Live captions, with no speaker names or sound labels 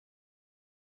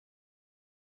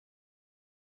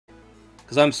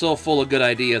Because I'm so full of good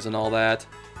ideas and all that.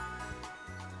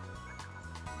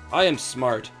 I am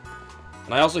smart.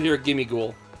 And I also hear a gimme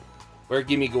ghoul. Where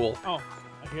gimme ghoul? Oh,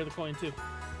 I hear the coin too.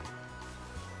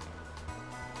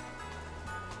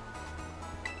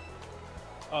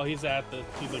 Oh, he's like right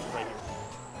here.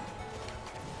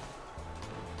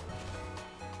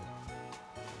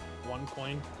 One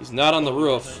coin. He's not on the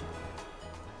roof.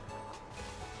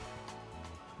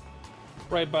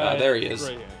 Right by. Ah, there he is.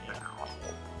 Right here, yeah.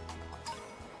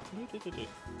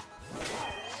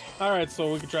 Alright,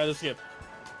 so we can try this again.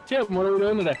 Tim, what are we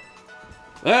doing today?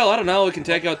 Well, I don't know. We can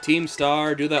take out Team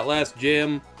Star, do that last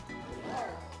gym.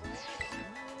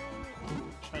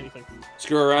 Shiny thing.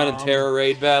 Screw around in terror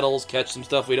raid battles, catch some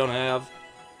stuff we don't have.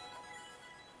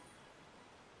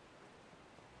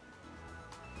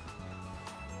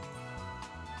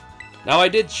 Now I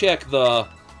did check the...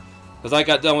 Because I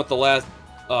got done with the last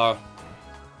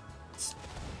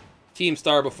Team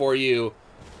Star before you.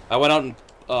 I went out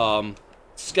and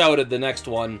scouted the next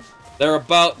one. They're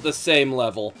about the same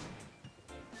level.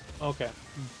 Okay,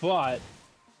 but...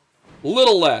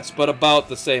 Little less, but about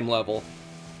the same level.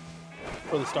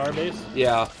 For the star base?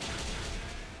 Yeah.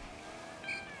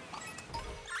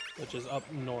 Which is up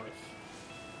north.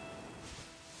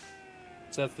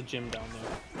 So that's the gym down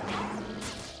there.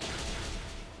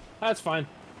 That's fine.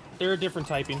 They're a different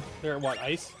typing. They're what,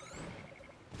 ice?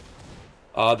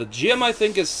 The gym, I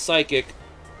think, is psychic.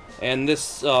 And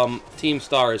this Team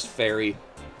Star is fairy.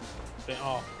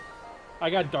 Oh. I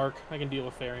got dark. I can deal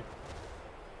with fairy.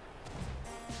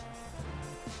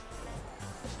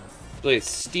 Actually, it's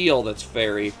steel that's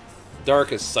fairy.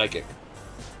 Dark is psychic.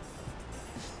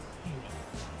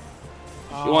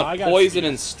 You want poison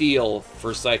and steel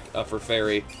for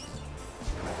fairy.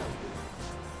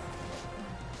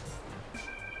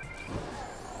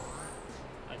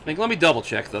 I think. Let me double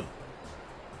check the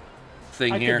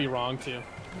thing here. I could be wrong too.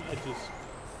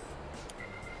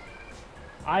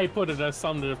 I put it as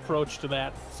some approach to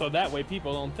that, so that way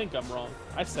people don't think I'm wrong.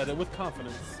 I said it with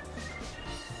confidence.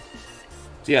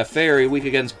 So yeah, fairy, weak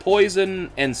against poison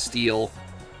and steel.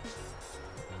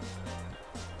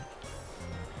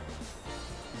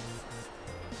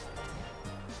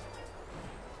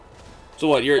 So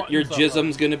what, your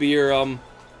Jism's gonna be your,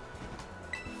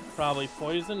 Probably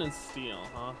poison and steel,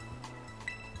 huh?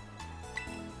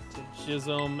 So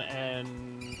Jism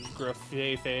and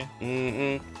Grafefe.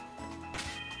 Mm-hmm.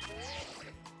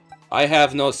 I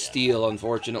have no steel,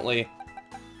 unfortunately.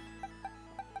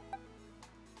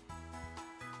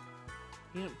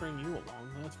 Can't bring you along,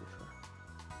 that's for sure.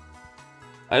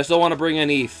 I just don't want to bring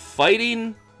any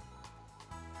fighting,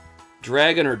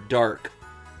 dragon, or dark.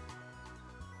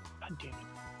 God damn it.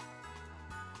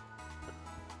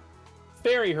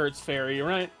 Fairy hurts fairy,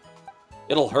 right?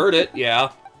 It'll hurt it, yeah.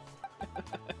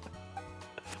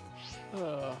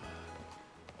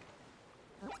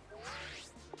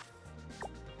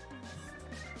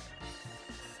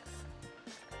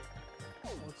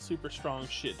 What super strong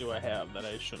shit do I have that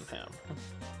I shouldn't have?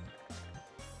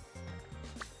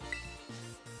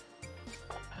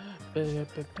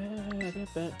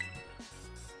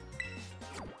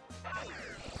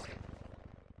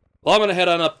 Well, I'm gonna head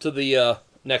on up to the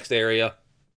next area.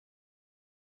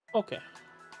 Okay.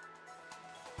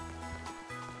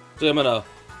 So I'm gonna...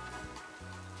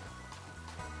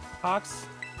 Hawks.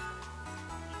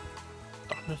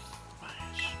 Darkness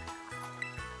Flash.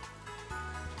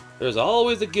 There's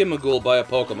always a Gimmighoul by a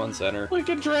Pokemon Center.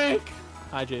 Wicked Drake!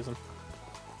 Hi, Jason.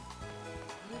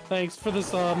 Thanks for this,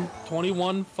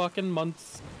 21 fucking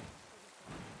months.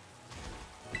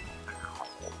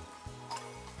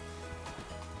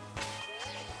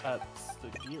 That's the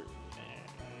gear.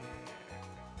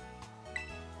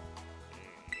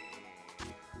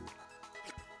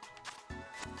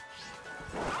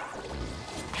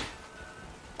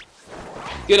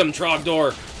 Get him,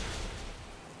 Trogdor!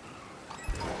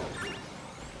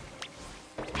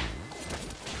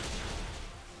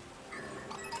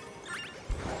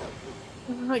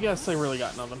 I guess I really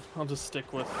got nothing. I'll just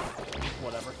stick with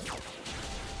whatever.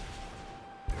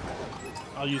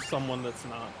 I'll use someone that's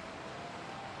not.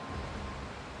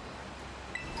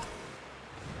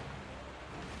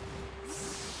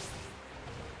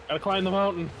 Gotta climb the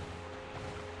mountain.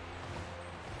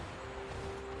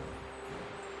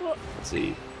 Let's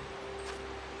see.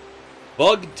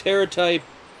 Bug, Terra type,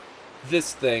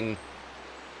 this thing.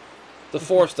 The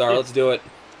 4-star, let's do it.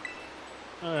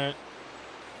 Alright.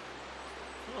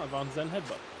 Oh, I found Zen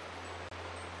Headbutt.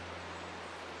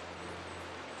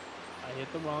 I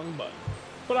hit the wrong button.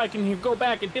 But I can go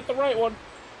back and hit the right one.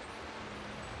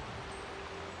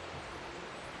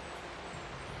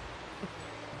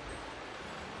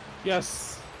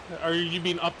 Yes. Are you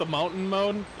being up the mountain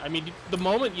mode? I mean, the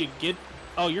moment you get...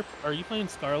 Oh, are you playing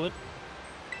Scarlet?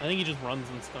 I think he just runs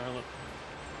in Scarlet.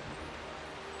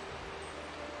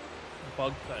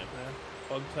 Bug type, man.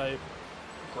 Bug type.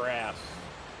 Grass.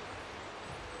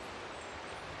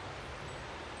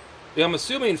 Yeah, I'm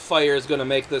assuming fire is going to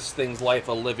make this thing's life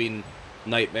a living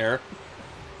nightmare.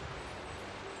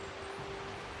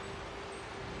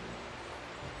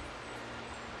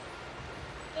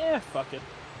 Fuck it.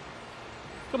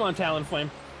 Come on, Talonflame.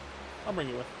 I'll bring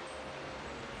you with.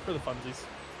 For the funsies.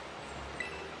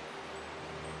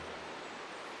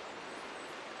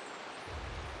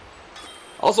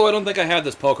 Also, I don't think I have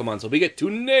this Pokemon, so we get to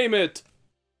name it!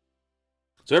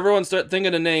 So everyone start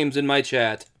thinking of names in my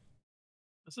chat.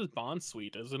 This is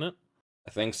Bonsweet, isn't it?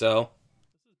 I think so.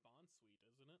 This is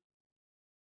Bonsweet, isn't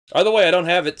it? Either way, I don't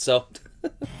have it, so...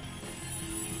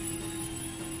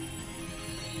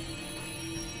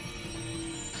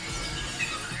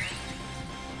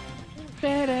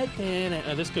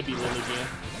 Oh, this could be really good.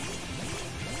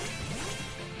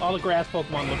 All the grass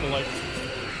Pokemon look alike.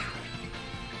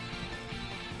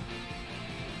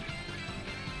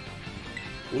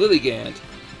 Lilligant.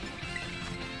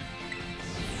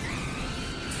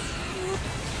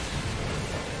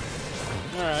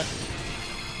 Alright.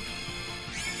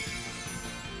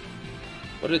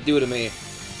 What did it do to me?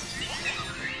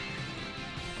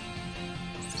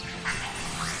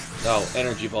 Oh,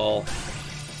 Energy Ball.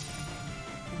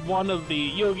 One of the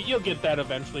you'll get that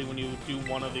eventually when you do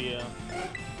one of the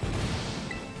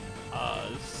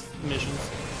missions,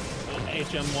 the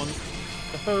HM ones,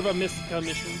 the Herba Mystica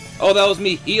mission. Oh, that was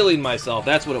me healing myself.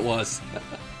 That's what it was.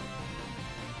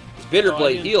 Bitter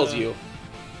Blade heals you.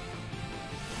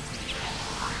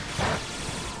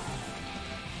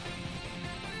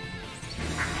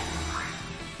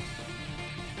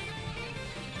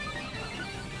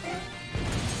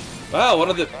 Wow, one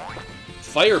of the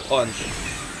Fire Punch.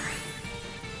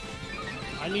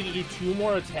 I need to do 2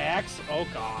 more attacks? Oh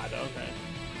god, okay.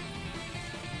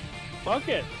 Fuck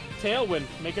it. Tailwind.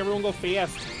 Make everyone go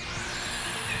fast.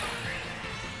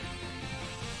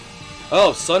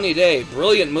 Oh, Sunny Day.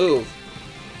 Brilliant move.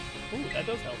 Ooh, that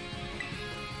does help.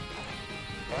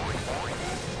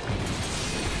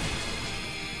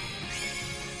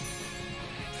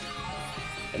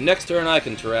 And next turn I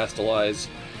can Terrastalize.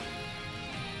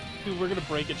 Dude, we're gonna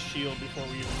break its shield before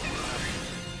we even...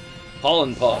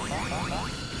 Pollen Puff.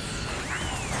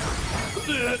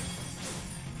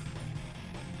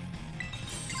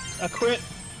 A crit.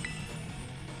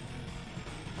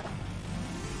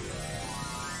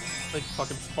 Like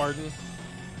fucking Spartan.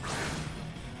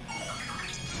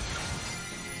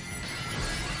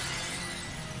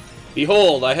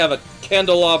 Behold, I have a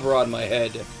candelabra on my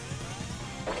head.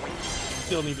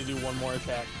 Still need to do 1 more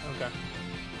attack. Okay.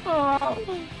 Oh.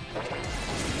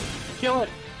 Kill it!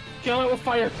 Kill it with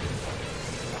fire!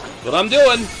 What I'm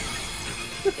doing!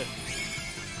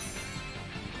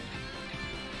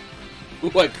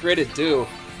 Ooh, I critted too.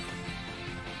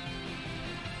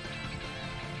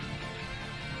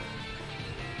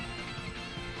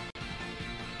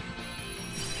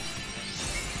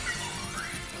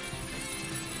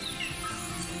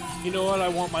 You know what I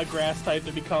want my grass type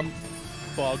to become?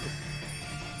 Bug.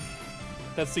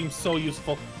 That seems so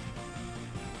useful.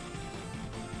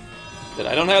 But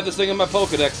I don't have this thing in my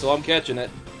Pokedex, so I'm catching it.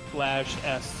 Flash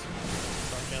S.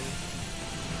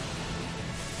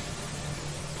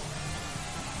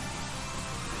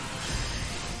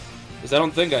 Because I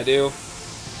don't think I do.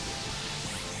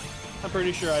 I'm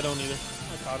pretty sure I don't either.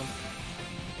 I caught him.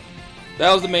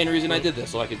 That was the main reason I did this,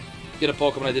 so I could get a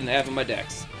Pokemon I didn't have in my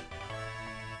Dex.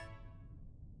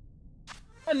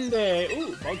 And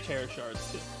ooh, bug terror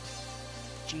shards too.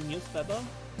 Genius feather.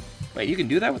 Wait, you can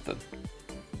do that with them?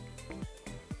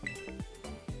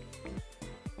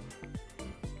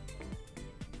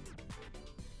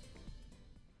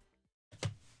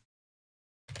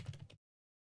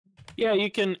 Yeah,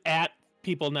 you can at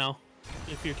people now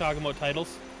if you're talking about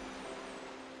titles.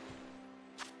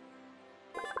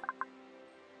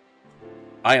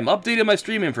 I am updating my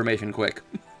stream information quick.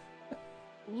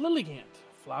 Lilligant,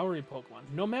 flowery Pokemon.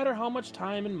 No matter how much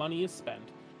time and money is spent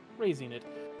raising it,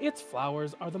 its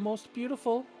flowers are the most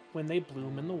beautiful when they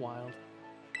bloom in the wild.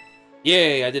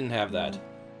 Yay, I didn't have that.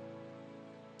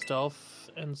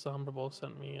 Stealth and Sombra both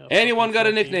sent me a... Anyone got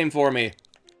a nickname for me?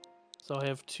 So I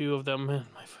have 2 of them in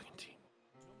my fucking team.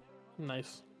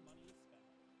 Nice.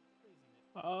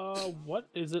 What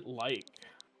is it like?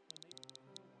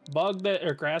 Bug that,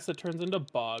 or grass that turns into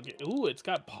bug. Ooh, it's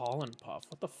got pollen puff.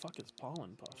 What the fuck is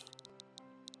pollen puff?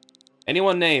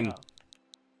 Anyone name?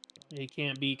 You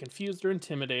can't be confused or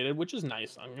intimidated, which is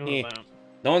nice. I'm gonna that.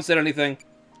 No one said anything.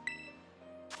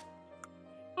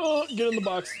 Oh, get in the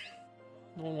box.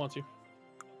 No one wants you.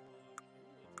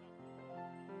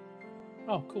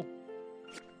 Oh, cool.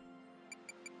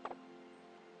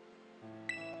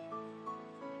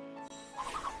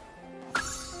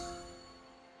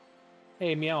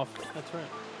 Hey, Meowth. That's right.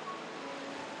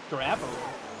 Giraffe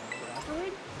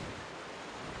rig?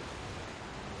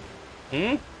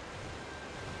 Hmm?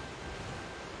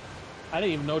 I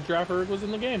didn't even know Giraffe rig was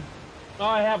in the game. Oh,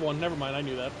 I have one. Never mind. I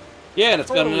knew that. Yeah, and it's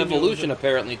got an Totally evolution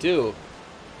apparently too.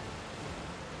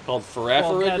 Called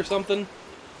Faraffarig or something?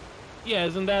 Yeah,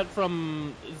 isn't that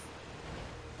from...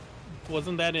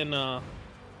 Wasn't that in, the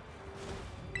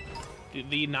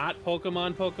not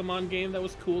Pokemon game that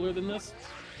was cooler than this?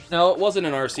 No, it wasn't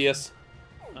in Arceus.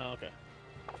 Oh, okay.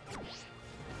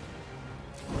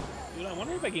 Dude, I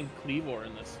wonder if I can Cleavor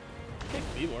in this. Take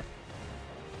Cleavor.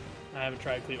 I haven't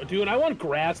tried Cleavor. Dude, I want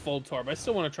Grass Voltorb. I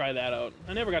still want to try that out.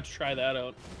 I never got to try that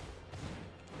out.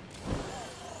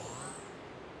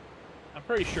 I'm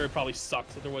pretty sure it probably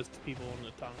sucks if there was people in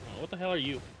the town. What the hell are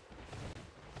you?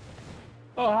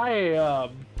 Oh, hi,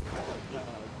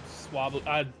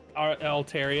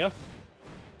 Altaria.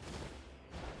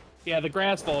 Yeah, the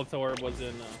Grass Voltorb was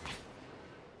in,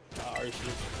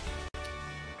 Arceus.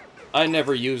 I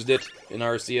never used it in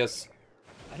Arceus.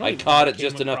 I caught it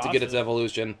just enough to get its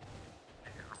evolution.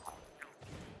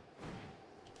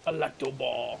 Electro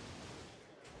Ball.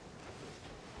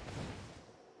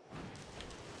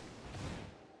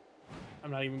 I'm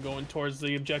not even going towards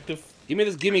the objective. Give me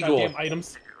this gimme goal. Goddamn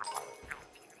items.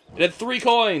 It had 3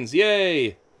 coins!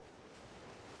 Yay!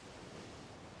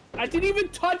 I didn't even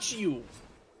touch you!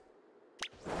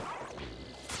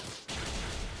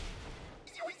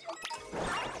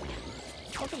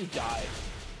 Fucking die.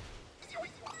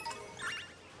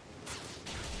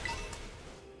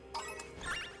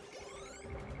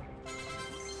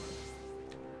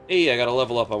 Hey, I got to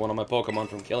level up on one of my Pokemon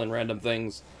from killing random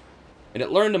things. And it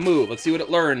learned to move. Let's see what it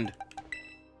learned.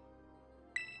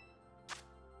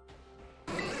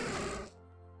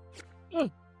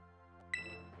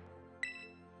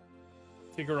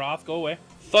 Figure off, go away.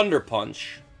 Thunder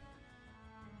Punch.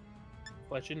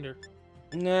 Fletchinder.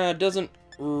 Nah, it doesn't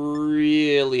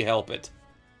really help it.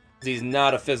 He's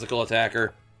not a physical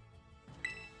attacker.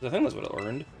 I think that's what it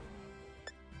learned.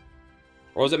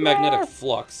 Or was it Magnetic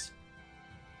Flux?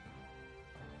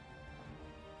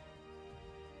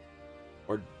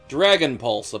 Or Dragon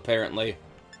Pulse, apparently.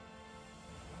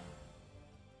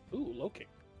 Ooh, low kick.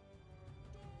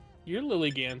 You're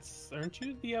Lilligant, aren't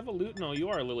you? The Evolute? No, you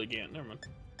are Lilligant. Never mind.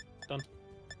 Done.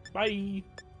 Bye.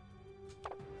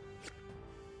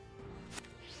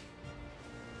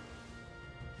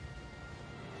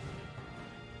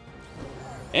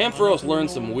 Ampharos learned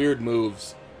some weird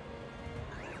moves.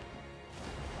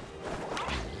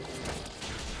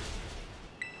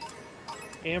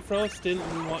 Ampharos you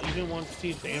didn't want to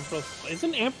teach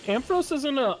Ampharos. Ampharos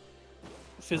isn't a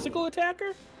physical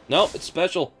attacker? No, it's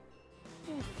special.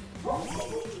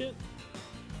 Shit.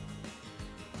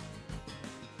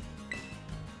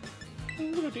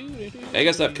 I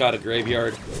guess I've caught a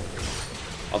graveyard.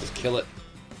 I'll just kill it.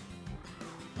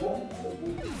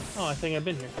 Oh, I think I've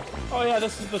been here. Oh yeah,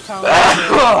 this is the town.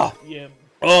 Yeah.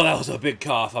 Oh, that was a big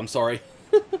cough. I'm sorry.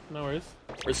 No worries.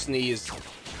 Or sneeze.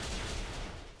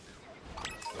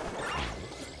 I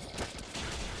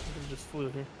just flew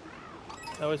here.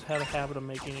 I always had a habit of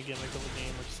making a gimmick of a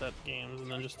game or set games and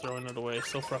then just throwing it away.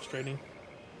 So frustrating.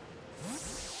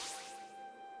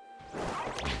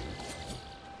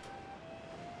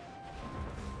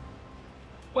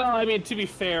 Well, I mean, to be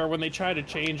fair, when they try to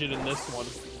change it in this one,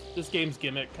 this game's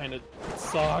gimmick kind of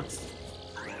sucks.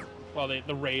 Well,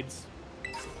 the raids.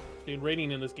 Dude, raiding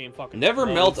in this game fucking Never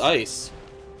blows. melt ice.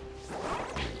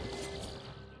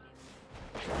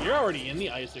 You're already in the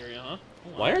ice area, huh?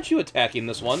 Why aren't you attacking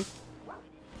this one?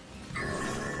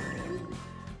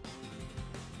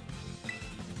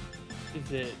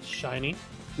 Is it shiny?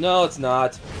 No, it's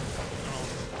not.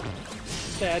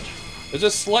 Sad. It's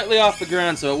just slightly off the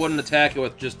ground, so it wouldn't attack it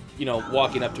with just, you know,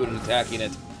 walking up to it and attacking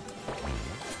it.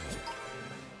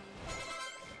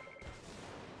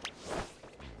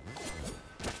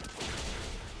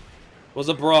 It was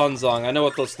a Bronzong. I know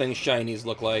what those things shinies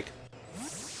look like.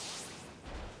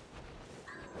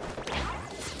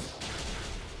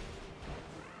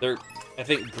 They're, I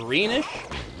think, greenish?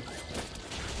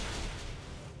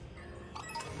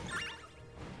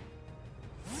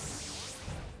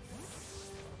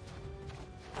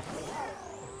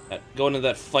 Going to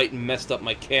that fight messed up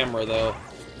my camera, though.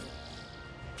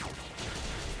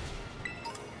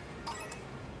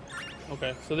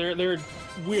 Okay, so they're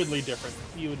weirdly different.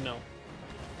 You would know.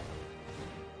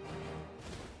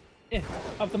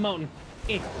 Up the mountain.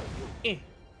 Eh. Eh.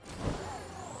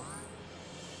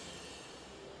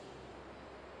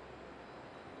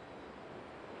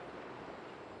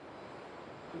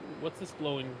 What's this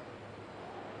glowing?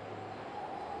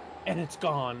 And it's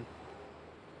gone.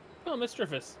 Oh,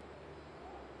 Mischievous.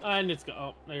 And it's gone.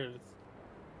 Oh, there it is.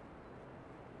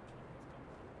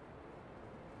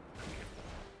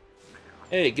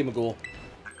 Hey, give me a ghoul.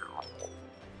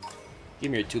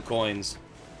 Give me your 2 coins.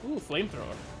 Ooh,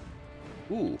 flamethrower.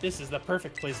 Ooh. This is the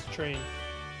perfect place to train.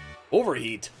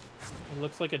 Overheat. It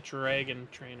looks like a dragon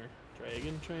trainer.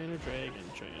 Dragon trainer, dragon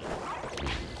trainer.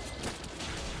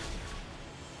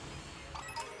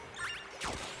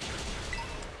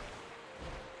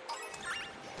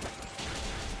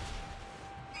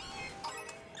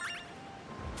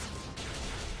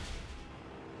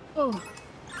 Oh.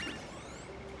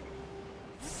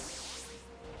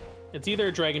 It's either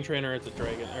a dragon trainer or it's a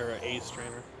dragon or an ace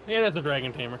trainer. Yeah, that's a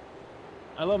dragon tamer.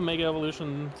 I love Mega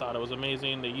Evolution. Thought it was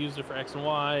amazing. They used it for X and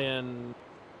Y, and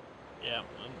yeah,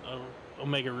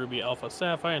 Omega Ruby Alpha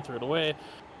Sapphire, and threw it away.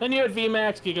 Then you had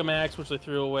VMAX, Gigamax, which they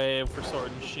threw away for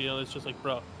Sword and Shield. It's just like,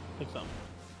 bro, take some.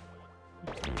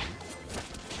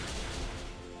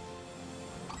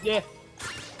 Yeah.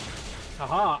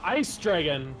 Haha, Ice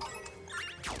Dragon.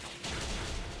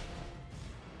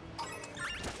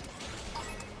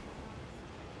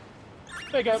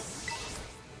 Pick up.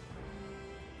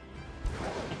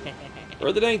 Where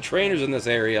are the dang trainers in this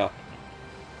area?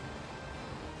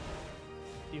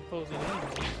 The opposing enemy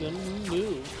gonna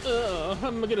move.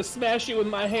 I'm gonna smash you with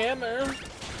my hammer.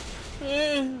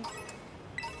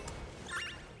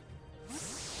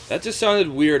 That just sounded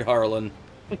weird, Harlan.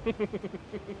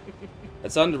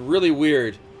 That sounded really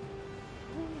weird.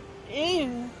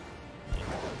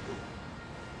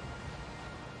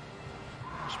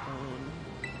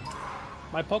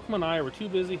 My Pokemon and I were too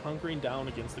busy hunkering down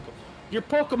against the cold. Your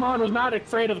Pokemon was not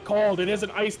afraid of the cold. It is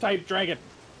an ice-type dragon.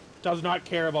 Does not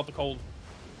care about the cold.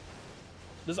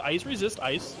 Does ice resist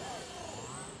ice?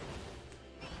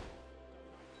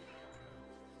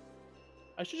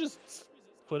 I should just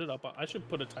put it up. I should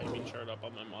put a typing chart up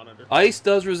on my monitor. Ice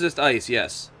does resist ice,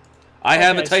 yes. I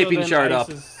have a typing chart up.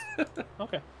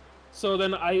 Okay. So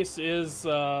then ice is,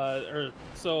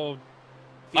 so...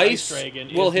 The ice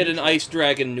dragon will hit neutral. an ice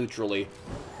dragon neutrally.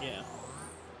 Yeah.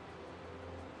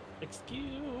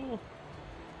 Excuse.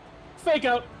 Fake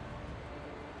out!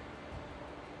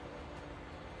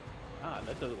 Ah,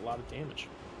 that does a lot of damage.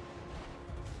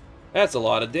 That's a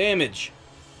lot of damage.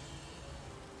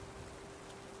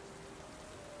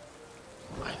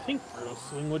 I think Brutal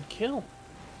Swing would kill.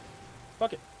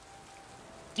 Fuck it.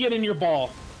 Get in your ball.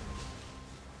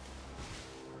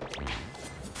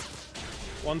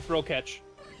 One throw catch.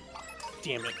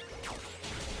 Damn it.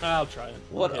 I'll try it.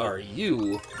 What are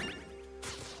you?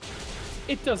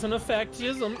 It doesn't affect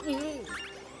Jism.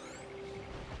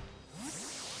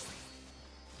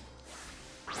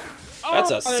 That's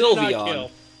a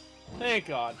Sylveon. Thank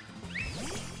God.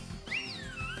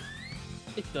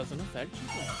 It doesn't affect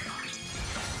Jism.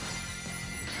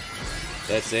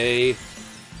 That's a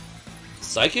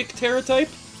Psychic Terra type?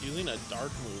 Using a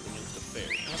dark move against a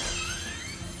fairy.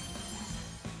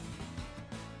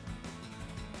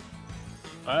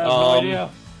 I have no idea.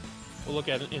 We'll look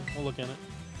at it. Yeah, we'll look at it.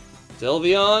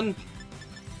 Sylveon?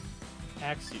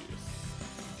 Axios.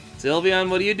 Sylveon,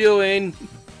 what are you doing?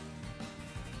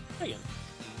 Again.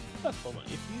 That's Pokemon.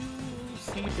 If you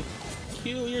see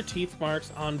peculiar teeth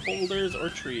marks on boulders or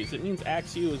trees, it means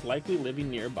Axew is likely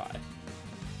living nearby.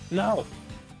 No!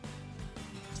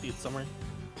 See its summary.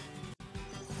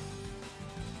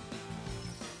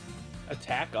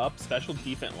 Attack up, special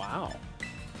defense. Wow.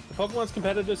 The Pokemon's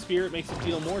competitive spirit makes it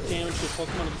deal more damage to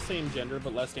Pokemon of the same gender,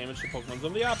 but less damage to Pokemon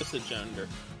of the opposite gender.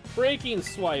 Breaking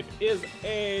Swipe is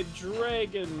a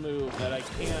dragon move that I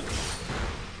can't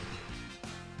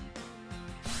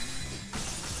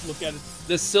look at.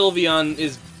 This Sylveon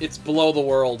it's below the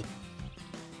world.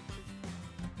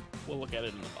 We'll look at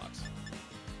it in the box.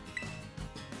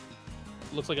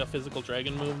 Looks like a physical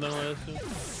dragon move, though, I assume.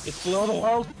 It's below the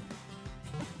world.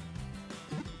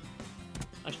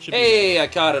 Hey, I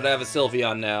caught it. I have a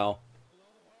Sylveon now.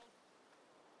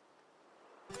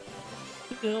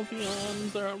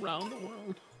 Sylveons are around the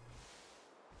world.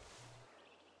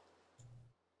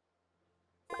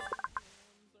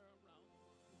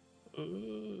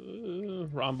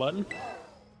 Wrong button.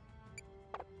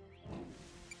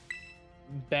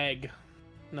 Bag.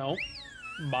 No.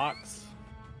 Box.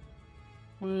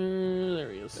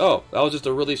 There he is. Oh, that was just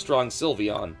a really strong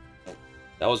Sylveon.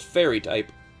 That was fairy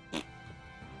type.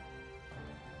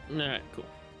 Alright, cool.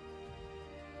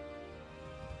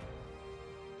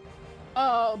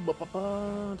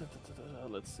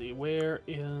 Let's see, where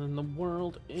in the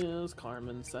world is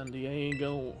Carmen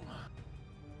Sandiego?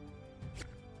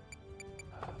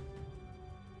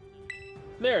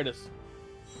 There it is.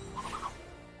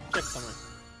 Check summary.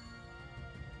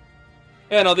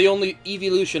 Yeah, no, the only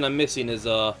evolution I'm missing is,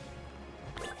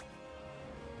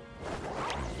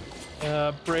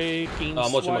 breaking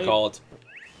swipe. whatchamacallit.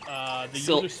 The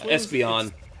Still, user swings Espeon.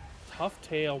 its tough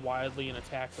tail widely and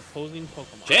attacks opposing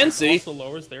Pokemon. Chansey! It also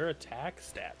lowers their attack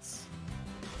stats.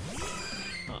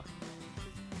 Huh.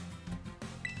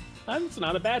 That's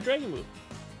not a bad Dragon move.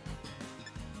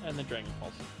 And the Dragon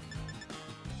Pulse.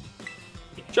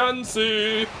 Yeah.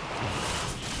 Chansey!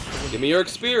 Give me your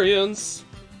experience.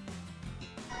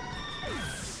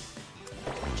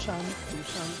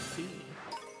 Chansey.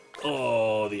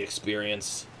 Oh, the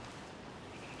experience.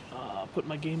 Put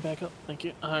my game back up. Thank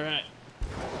you. Alright.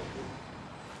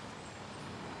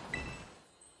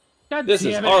 This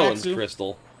is Arlen's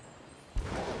Crystal.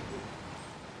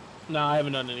 No, I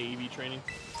haven't done any EV training.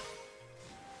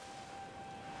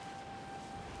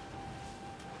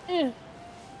 Eh.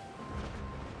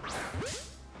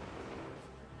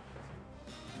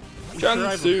 I'm sure I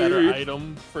have a better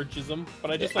item for Jism,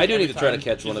 but I just I do need to try to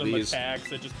catch one of these.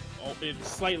 Attacks, it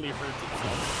slightly hurts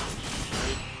itself.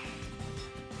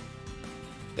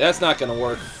 That's not gonna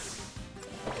work.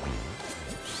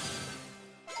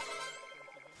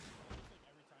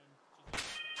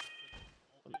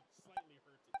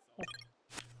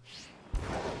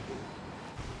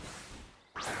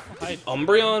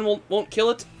 Umbreon won't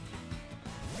kill it?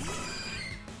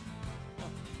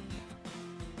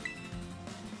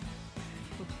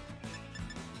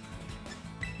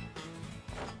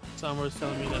 Someone was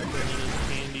telling me that bringing in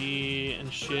candy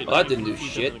and shit. Well, that didn't do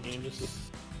shit.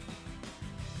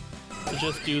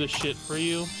 Just do the shit for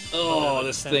you. Oh,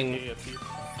 this thing.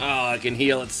 Oh, it can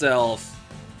heal itself.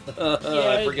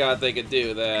 I forgot they could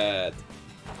do that.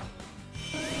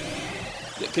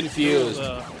 Get confused.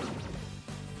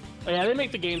 Oh, yeah, they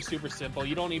make the game super simple.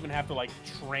 You don't even have to, like,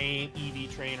 train,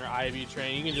 EV train or IV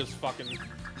train. You can just fucking...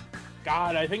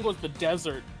 God, I think it was the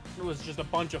desert. It was just a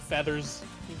bunch of feathers.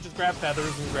 You can just grab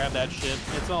feathers and grab that shit.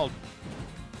 It's all...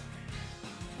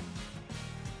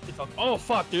 Oh,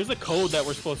 fuck, there's a code that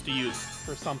we're supposed to use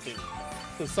for something.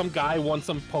 Because some guy won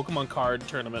some Pokemon card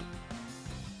tournament.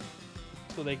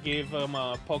 So they gave him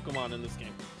a Pokemon in this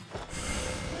game. I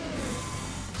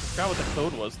forgot what the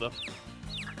code was, though.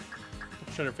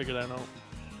 I'm trying to figure that out.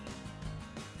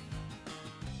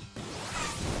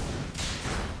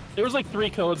 There was like 3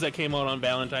 codes that came out on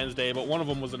Valentine's Day, but one of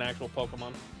them was an actual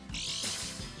Pokemon.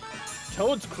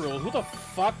 Toad's cruel. Who the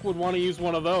fuck would want to use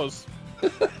one of those?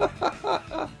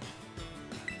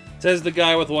 Says the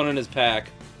guy with one in his pack.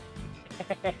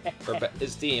 Or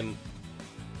his team.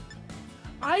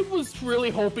 I was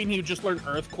really hoping he'd just learn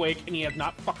Earthquake, and he had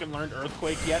not fucking learned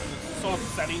Earthquake yet, and it's so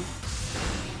upsetting.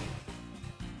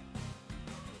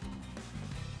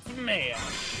 Man.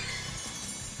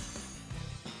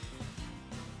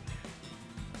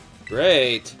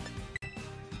 Great.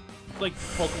 Like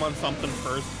Pokemon something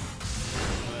first.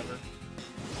 Whatever.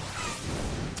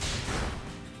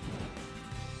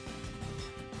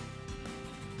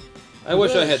 I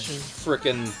wish I had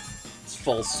frickin'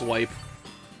 full swipe.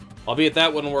 Albeit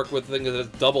that wouldn't work with things that's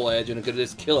double edge and it could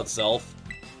just kill itself.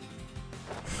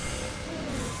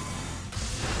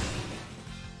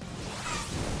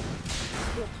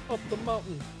 Up the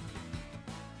mountain.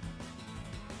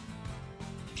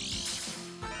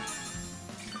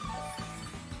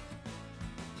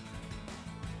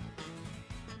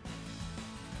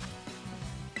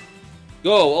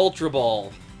 Go, Ultra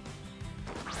Ball!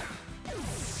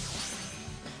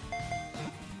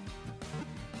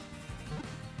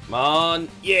 Come on,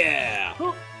 yeah!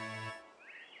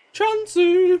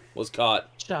 Chansey was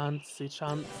caught. Chansey.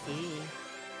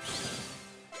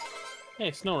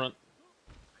 Hey, Snorunt.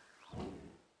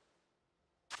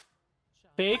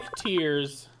 Fake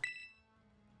tears.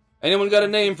 Anyone got a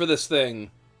name for this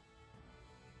thing?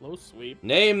 Low sweep.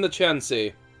 Name the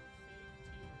Chansey.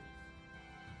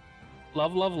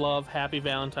 Love, love, love. Happy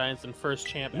Valentine's and first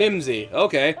champ. Mimsy.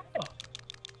 Okay. Oh.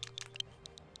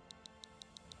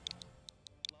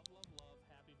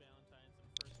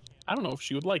 I don't know if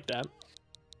she would like that.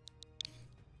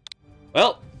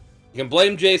 Well, you can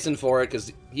blame Jason for it,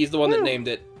 because he's the one that named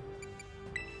it.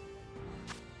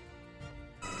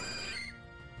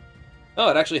 Oh,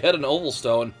 it actually had an oval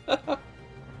stone.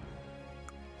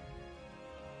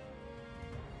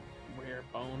 Rare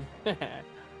bone.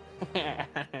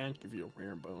 Give you a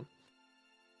rare bone.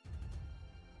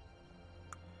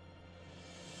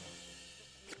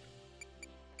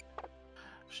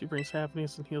 She brings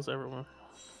happiness and heals everyone.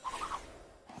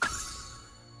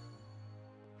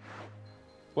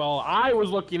 Well, I was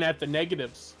looking at the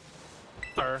negatives,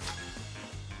 sir.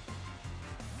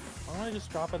 Why don't I just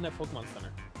drop in that Pokemon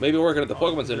Center? Maybe working at the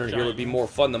Pokemon Center here giant. would be more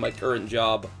fun than my current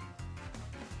job.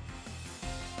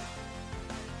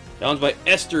 Challenged by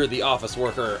Esther, the office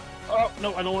worker. Oh,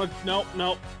 no, I don't want to. No.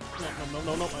 No, I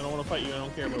don't want to fight you. I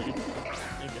don't care about you.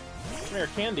 Thank you. Come here,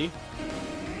 Candy.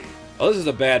 Oh, this is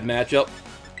a bad matchup.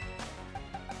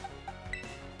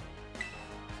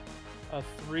 A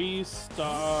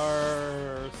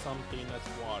 3-star something that's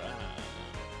water.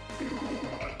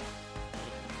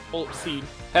 Oh, seed.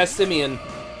 Has Simeon.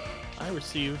 I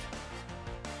received.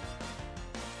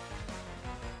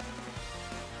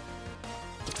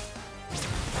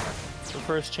 The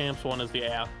first champs one is the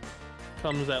app.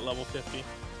 Comes at level 50.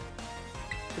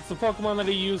 It's the Pokemon that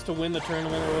he used to win the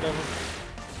tournament or whatever. I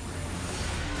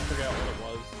forgot what it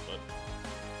was, but...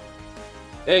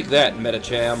 Take that,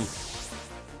 Metacham.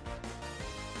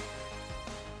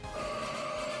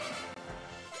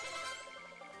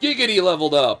 Giggity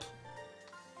leveled up.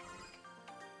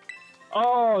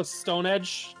 Oh, Stone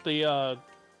Edge, the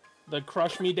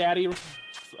Crush Me Daddy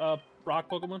rock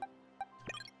Pokemon.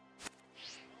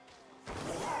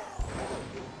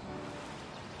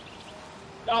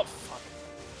 Oh, fuck.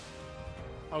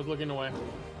 I was looking away.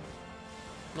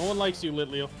 No one likes you,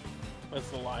 Litleo. That's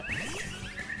the lie.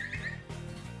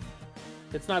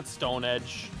 It's not Stone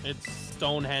Edge. It's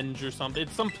Stonehenge or something.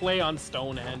 It's some play on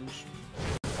Stonehenge.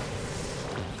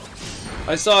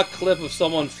 I saw a clip of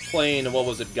someone playing, what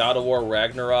was it, God of War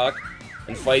Ragnarok,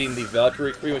 and fighting the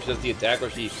Valkyrie Queen, which does the attack where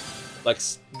she, like,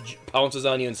 pounces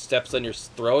on you and steps on your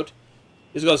throat.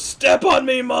 He just goes, "Step on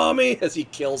me, mommy!" as he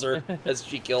kills her, as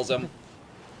she kills him.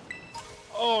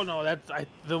 Oh no, that's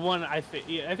the one I think.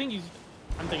 Yeah, I think he's.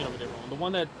 I'm thinking of a different one. The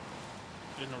one that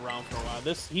been around for a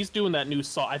while. He's doing that new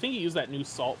salt. I think he used that new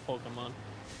salt Pokemon.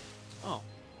 Oh,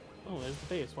 there's the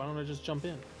base. Why don't I just jump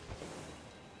in?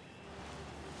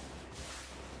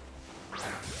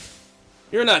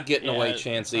 You're not getting away,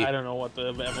 Chansey. I don't know what the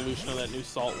evolution of that new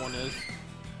salt one is.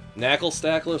 Knackle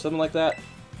Stackle or something like that?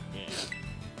 Yeah.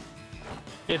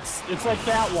 It's like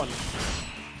that one.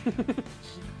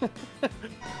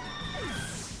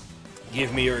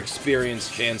 Give me your experience,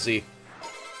 Chansey.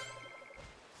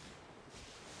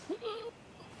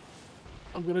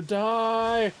 I'm gonna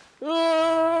die.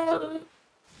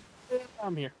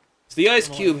 I'm here. It's the Ice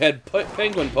Cube had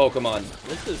penguin Pokemon.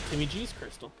 This is Timmy G's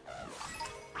crystal.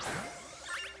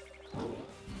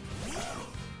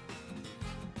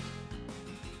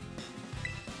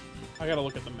 I gotta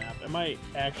look at the map. Am I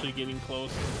actually getting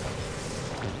close?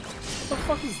 What the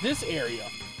fuck is this area?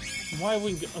 Why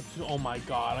we? Oh my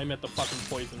god! I'm at the fucking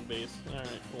poison base. All right,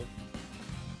 cool.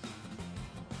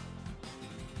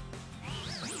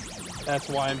 That's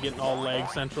why I'm getting all lag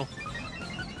central.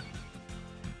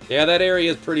 Yeah, that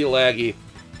area is pretty laggy.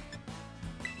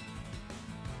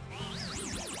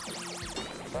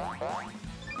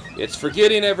 It's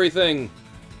forgetting everything.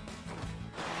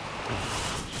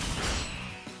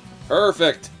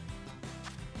 Perfect.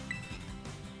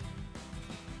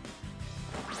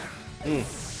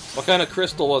 What kind of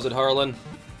crystal was it, Harlan?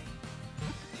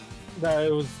 That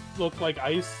it looked like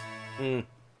ice.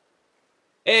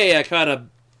 Hey, I caught a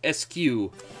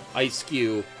SQ. Ice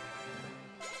Q.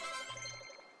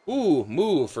 Ooh,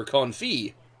 move for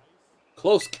Confi.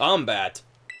 Close combat.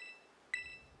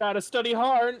 Gotta study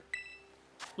hard.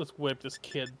 Let's whip this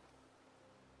kid.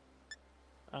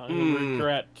 He'll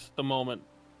regret the moment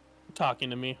talking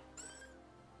to me.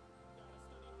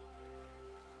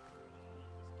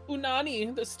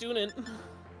 Unani, the student.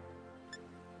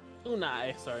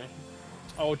 Unai, sorry.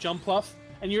 Oh, jump pluff?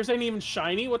 And yours ain't even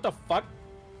shiny? What the fuck?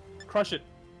 Crush it.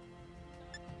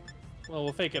 Well,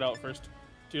 we'll fake it out first.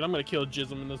 Dude, I'm gonna kill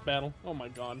Jism in this battle. Oh my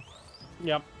god.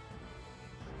 Yep.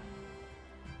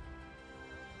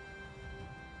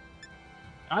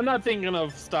 I'm not thinking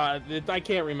of I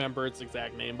can't remember its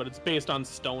exact name, but it's based on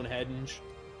Stonehenge.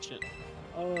 Shit.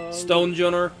 Stone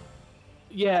Junner?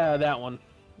 Yeah, that one.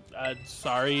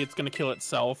 Sorry, it's gonna kill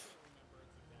itself.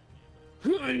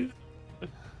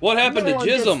 What happened to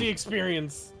Jism? The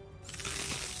experience.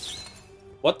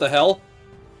 What the hell?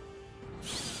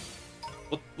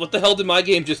 What the hell did my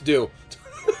game just do?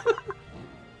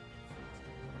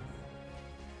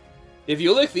 If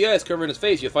you lick the ice covering its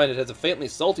face, you'll find it has a faintly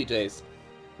salty taste.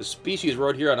 The species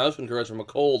rode here on ocean currents from a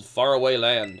cold, faraway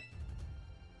land.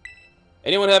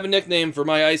 Anyone have a nickname for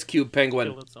my Ice Cube penguin?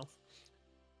 Killed itself.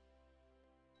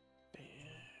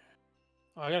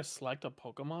 Oh, I gotta select a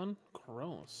Pokemon?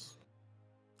 Gross.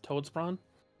 Toadsprawn?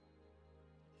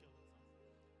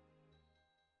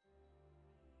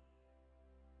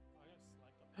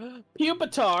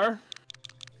 Pupitar!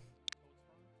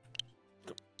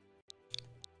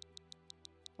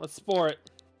 Let's spore it.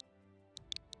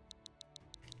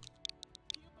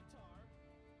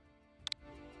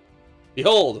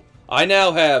 Behold, I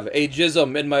now have a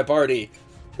Jism in my party.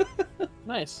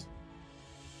 Nice.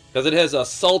 Because it has a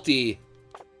salty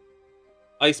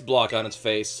ice block on its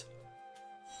face.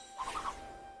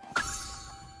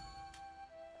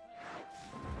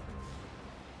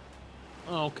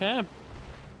 Okay.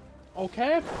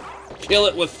 Okay. Kill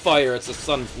it with fire, it's a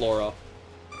Sunflora.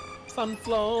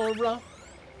 Sunflora.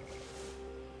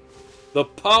 The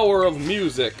power of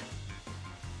music.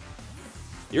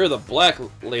 You're the black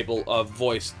label of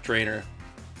voice trainer.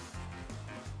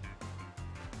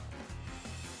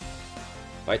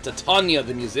 By Titania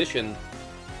the musician.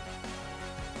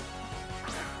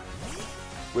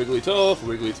 Wigglytuff,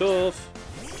 Wigglytuff.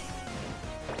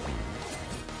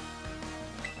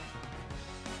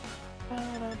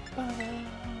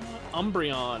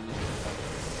 Umbreon.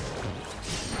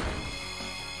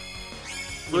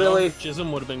 Really?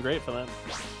 Jism would have been great for that.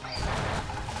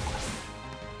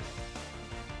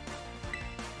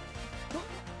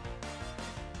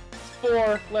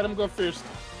 Spore. Let him go first.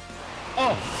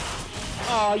 Oh.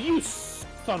 Oh, you son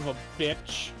of a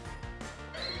bitch.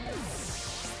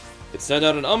 It sent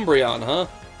out an Umbreon, huh?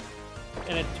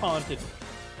 And it taunted.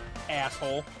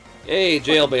 Asshole. Hey,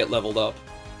 Jailbait leveled up.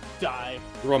 Die.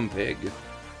 Grumpig.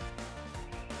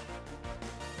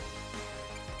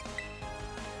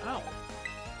 Ow.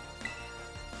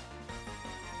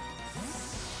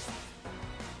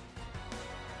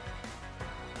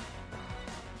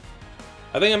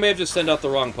 I think I may have just sent out the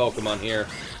wrong Pokemon here.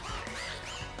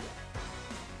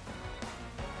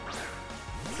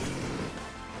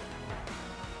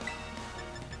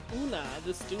 Unai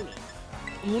the student.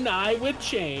 Unai with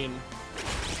chain.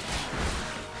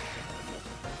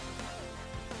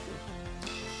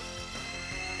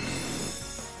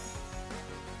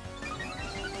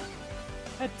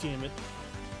 God damn it.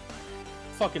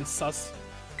 Fucking sus.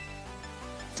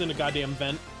 It's in a goddamn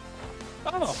vent.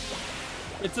 Oh!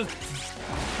 It's a...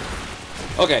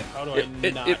 Okay. How do I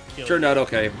not it kill turned it? out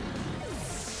okay.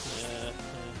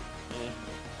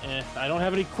 I don't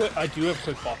have any quick... I do have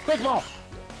quick ball. Quick ball!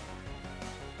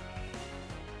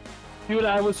 Dude,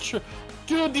 I was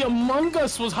Dude, the Among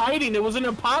Us was hiding. It was an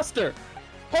imposter.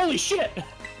 Holy shit!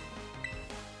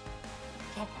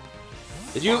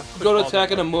 Did you go to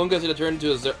attack an Among Us and it turned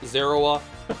into a Zerawa?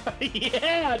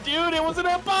 Yeah, dude, it was an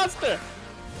imposter!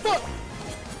 Fuck!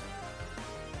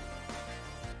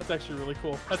 That's actually really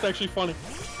cool. That's actually funny.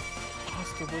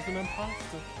 Imposter was an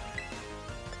imposter.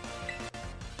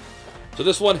 So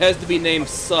this one has to be named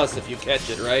Sus if you catch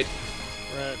it, right?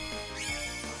 Right.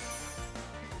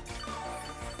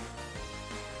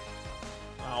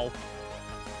 Ow.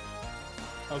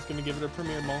 I was gonna give it a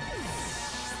premiere mall.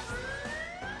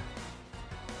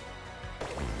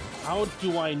 How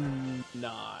do I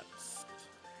not?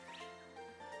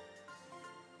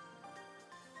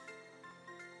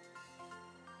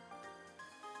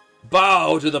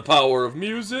 Bow to the power of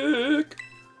music!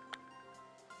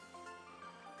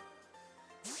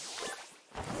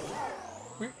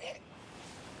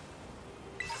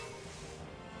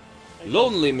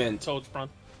 Lonely Mint. Toad's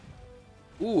front.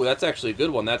 Ooh, that's actually a good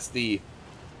one. That's the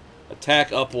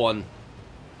attack up one.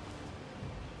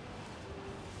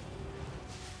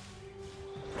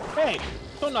 Hey,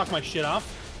 don't knock my shit off.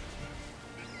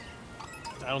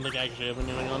 I don't think I actually have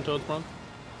anything on Toad's front.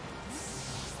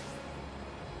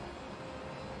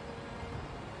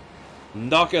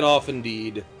 Knock it off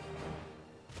indeed.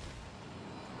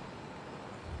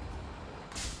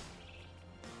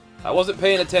 I wasn't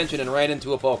paying attention and ran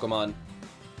into a Pokemon.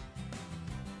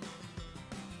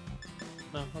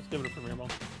 No, let's give it a premiere ball.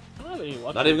 I don't have any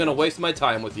luck. Not even gonna waste my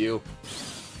time with you.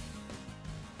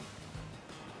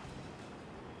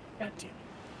 God damn it.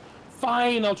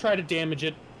 Fine, I'll try to damage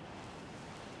it.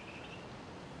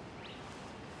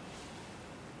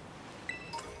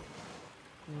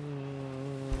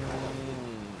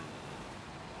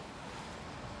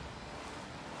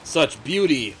 Such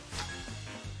beauty.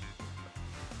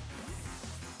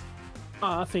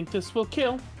 I think this will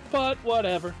kill, but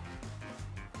whatever.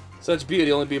 Such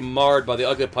beauty only be marred by the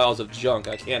ugly piles of junk.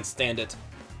 I can't stand it.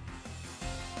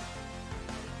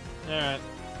 Alright.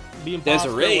 The imposter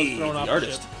Desiree, was thrown off the the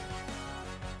artist. ship.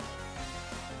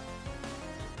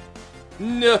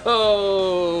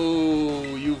 No,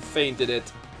 you fainted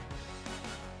it.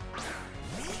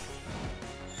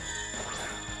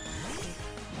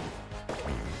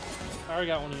 I already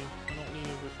got one of you. I don't need a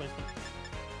replacement.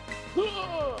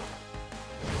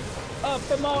 Up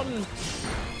the mountain!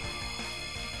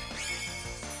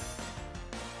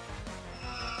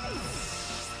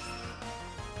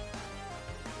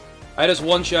 I just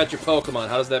one-shot your Pokemon.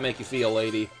 How does that make you feel,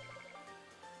 lady?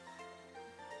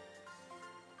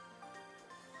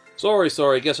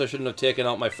 Sorry. Guess I shouldn't have taken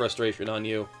out my frustration on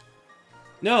you.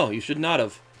 No, you should not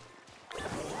have.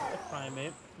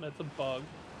 Primate. That's a bug.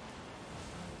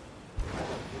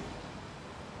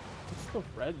 What's the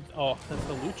red? Oh, that's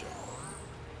the Lucha.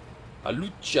 A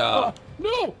Lucha.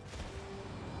 No!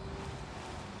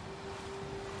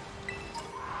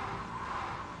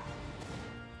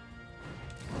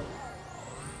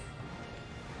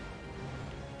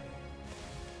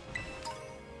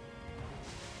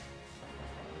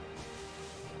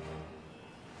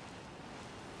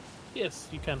 Yes,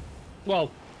 you can.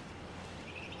 Well,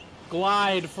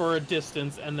 glide for a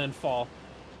distance and then fall.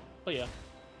 But yeah.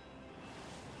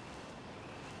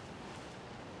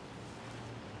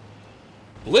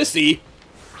 Blissey?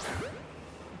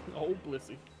 Oh,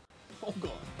 Blissey. Oh,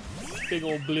 God. Big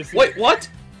old Blissey. Wait, what?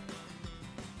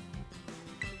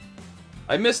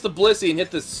 I missed the Blissey and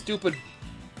hit this stupid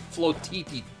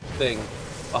floatiti thing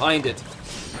behind it.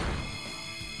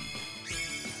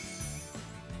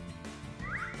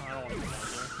 I don't want to go down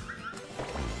there.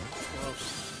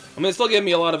 Gross. I mean, it still gave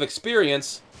me a lot of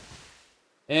experience.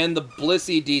 And the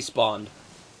Blissey despawned.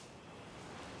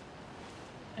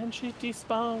 And she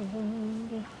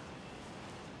despawned.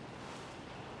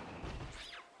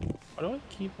 Why do I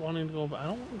keep wanting to go over? I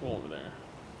don't want to go over there.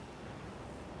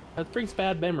 That brings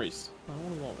bad memories. I don't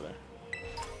want to go over there.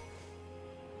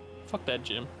 Fuck that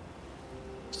gym.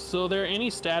 So there are any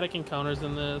static encounters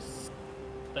in this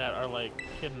that are like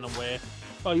hidden away?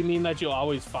 Oh, you mean that you'll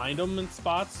always find them in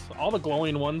spots? All the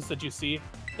glowing ones that you see,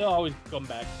 they'll always come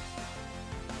back.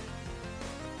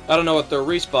 I don't know what their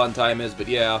respawn time is, but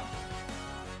yeah.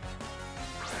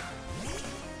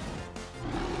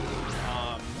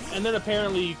 And then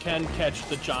apparently you can catch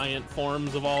the giant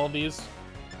forms of all of these.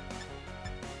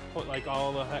 Like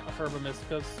all the Herba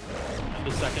Mysticas and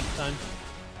the second time.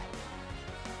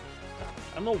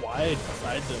 I don't know why I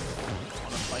decided to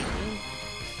want to fight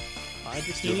you. I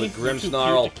just need Stupid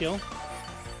Grimmsnarl. to kill.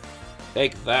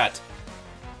 Take that.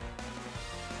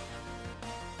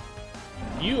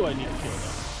 You I need to kill though.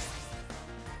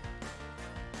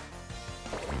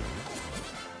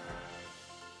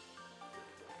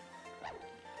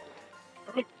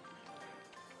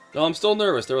 No, I'm still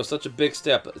nervous. There was such a big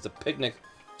step. It's a panic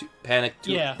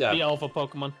to Yeah, death. the alpha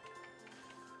Pokemon.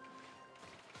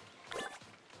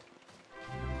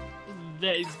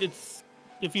 It's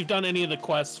if you've done any of the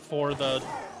quests for the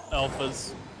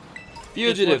alphas.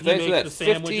 Fugitive, thanks for make that. the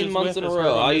 15 sandwiches months with in a is row.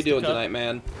 Herba How you doing Mystica. tonight,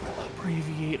 man?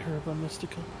 Abbreviate Herba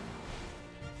Mystica.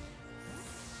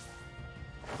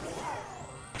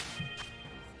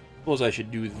 Suppose I should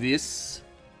do this.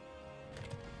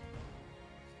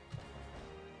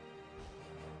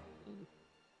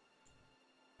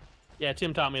 Yeah,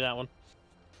 Tim taught me that one.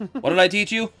 What did I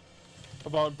teach you?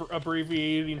 About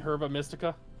abbreviating Herba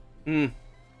Mystica. Hmm.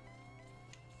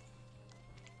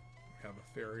 Have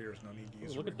a fairy, there's no need to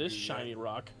use Look a at this review shiny yet.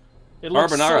 rock. It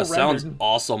looks Carbonara so sounds rendered.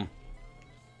 awesome.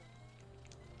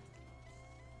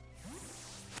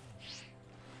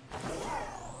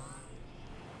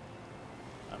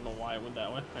 I don't know why I went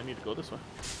that way. I need to go this way.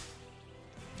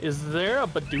 Is there a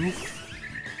Bidoof?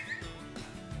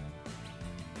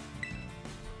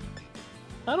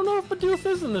 I don't know if Bidoof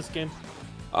is in this game.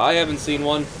 I haven't seen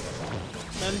one.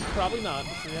 Then probably not.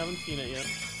 We haven't seen it yet.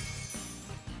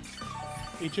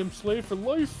 HM Slave for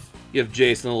life. Give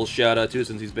Jason a little shout out too,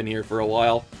 since he's been here for a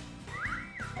while.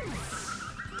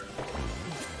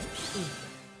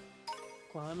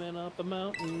 Climbing up the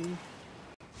mountain.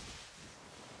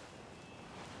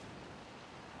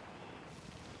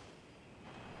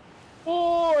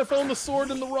 Oh, I found the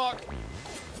sword in the rock.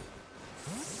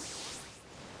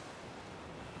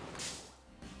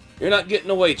 You're not getting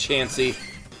away, Chansey.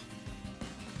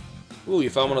 Ooh,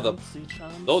 you found one of the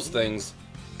Chauncey. those things.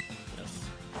 Yes.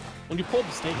 When you pulled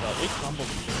the snake out, it crumbled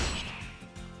and changed.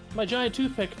 My giant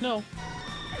toothpick, no.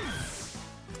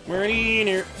 We're in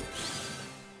here.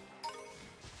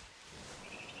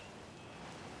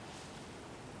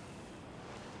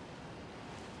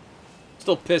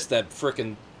 Still pissed that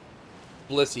frickin'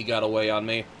 Blissey got away on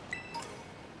me.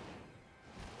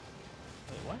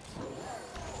 Wait, what?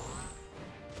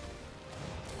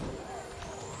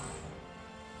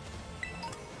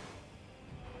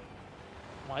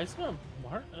 Why is there a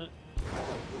mark? Did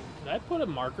I put a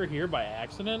marker here by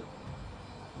accident?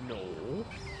 No.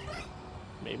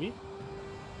 Maybe?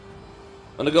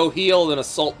 I'm gonna go heal and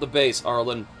assault the base,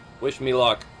 Harlan. Wish me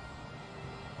luck.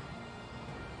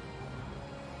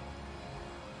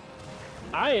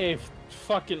 I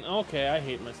fucking okay. I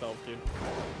hate myself, dude.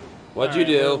 What'd you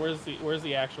Alright, do? where's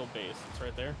the actual base? It's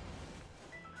right there.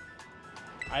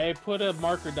 I put a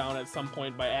marker down at some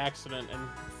point by accident and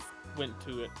went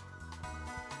to it.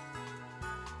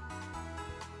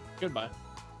 Goodbye.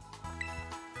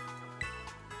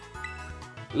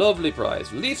 Lovely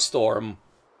prize. Leaf Storm.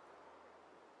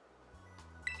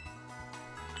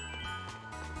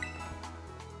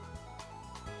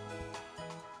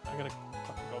 I gotta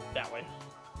fucking go that way.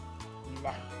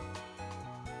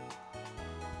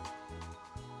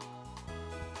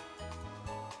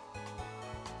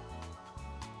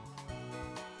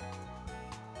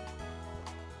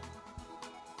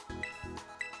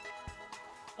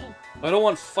 I don't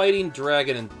want Fighting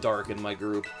Dragon and Dark in my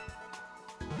group.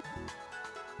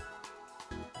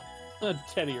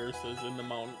 Teddy Ursa's in the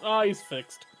mountain. Oh, he's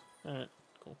fixed. Alright,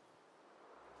 cool.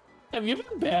 Have you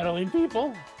been battling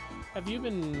people? Have you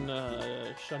been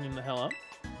shutting the hell up?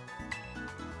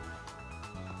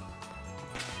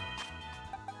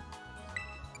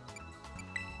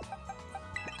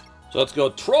 So let's go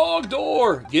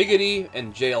Trogdor, Giggity,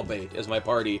 and Jailbait as my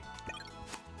party.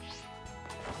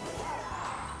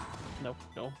 No,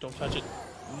 no, don't touch it.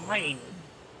 Mine.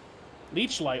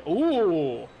 Leech Light.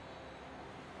 Ooh.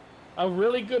 A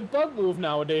really good bug move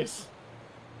nowadays.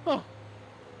 Huh.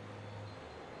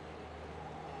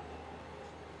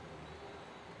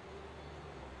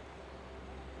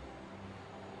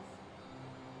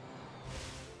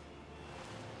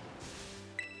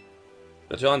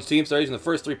 The John's team starts using the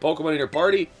first 3 Pokemon in your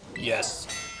party? Yes.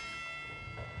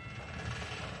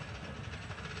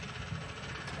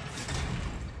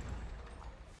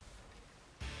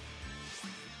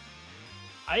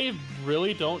 I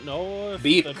really don't know if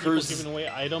Beat the people Curse. giving away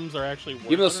items are actually worth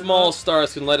Even the it or small not.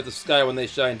 stars can light up the sky when they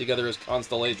shine together as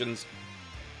constellations.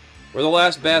 We're the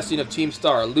last bastion of Team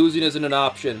Star. Losing isn't an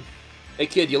option. Hey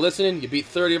kid, you listening? You beat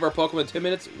 30 of our Pokemon in 10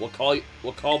 minutes? We'll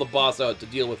call the boss out to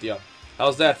deal with you.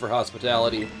 How's that for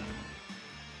hospitality?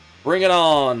 Bring it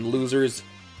on, losers.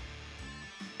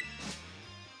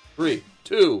 3,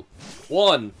 2,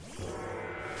 1.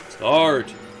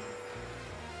 Start.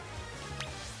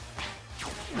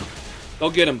 Go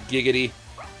get him, Giggity.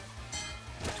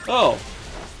 Oh.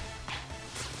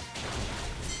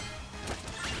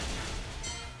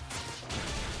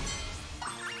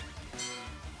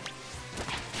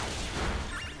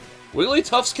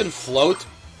 Wigglytuffs can float?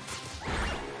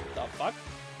 The fuck?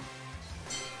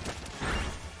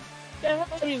 Yeah,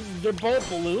 I mean, they're both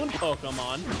balloon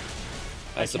Pokemon.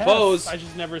 I suppose. I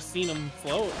just never seen them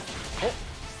float. Oh.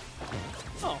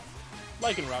 Oh.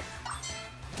 Lycanroc.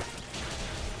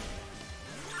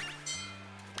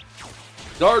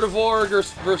 Gardevoir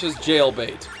versus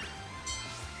Jailbait.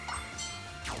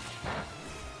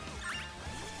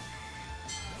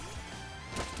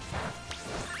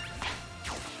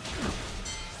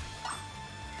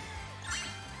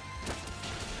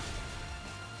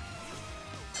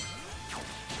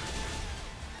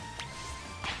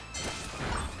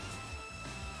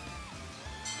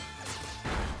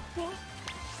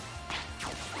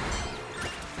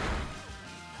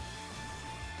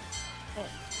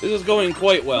 This is going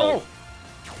quite well. No.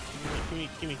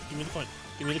 Give me the coin.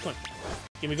 Give me the coin.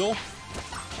 Give me gold.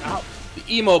 Ow.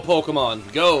 The emo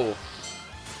Pokemon, go!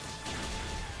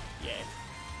 Yay.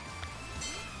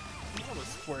 That was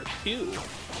squirt too.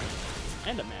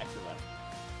 And a Maxima.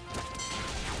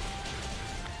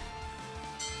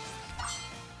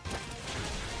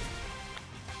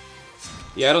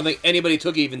 Yeah, I don't think anybody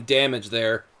took even damage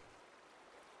there.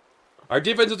 Our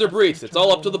defenses are breached. It's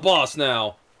all up to the boss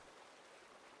now.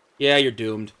 Yeah, you're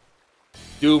doomed.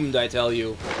 Doomed, I tell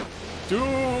you.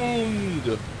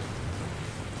 Doomed!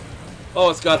 Oh,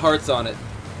 it's got hearts on it.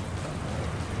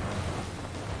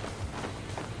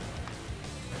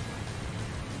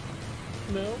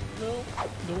 No, no,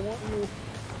 don't want you.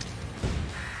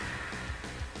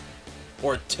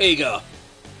 Ortega!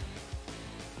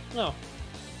 No.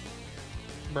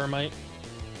 Burmite.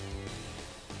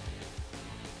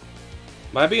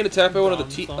 Am I being attacked by one of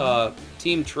the Bronzong.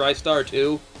 Team TriStar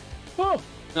too? Oh!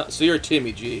 No, so you're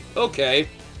Timmy G. Okay.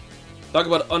 Talk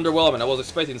about underwhelming. I was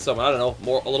expecting someone, I don't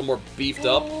know, a little more beefed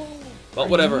up. But Are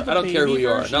whatever, you the I don't care who baby you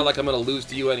are. version? Not like I'm gonna lose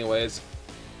to you anyways.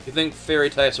 You think fairy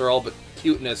types are all but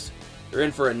cuteness, you're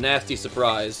in for a nasty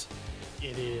surprise.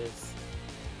 It is.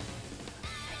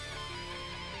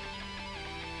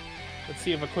 Let's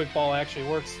see if a quick ball actually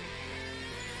works.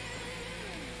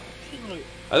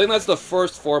 I think that's the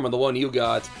first form of the one you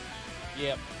got.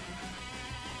 Yep.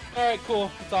 Alright, cool.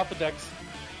 It's off the decks.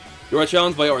 You are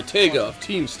challenged by Ortega of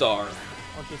Team Star.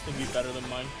 Want this to be better than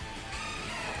mine.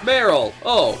 Meryl!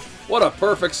 Oh, what a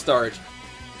perfect start.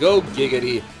 Go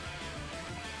Giggity.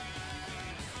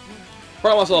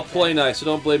 Promise I'll play nice, so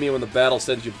don't blame me when the battle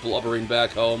sends you blubbering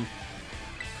back home.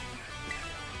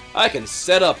 I can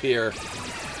set up here.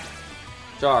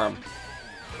 Charm.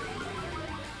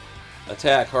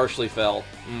 Attack harshly fell.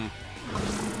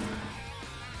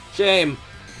 Shame.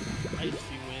 Icy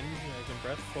Wind, Dragon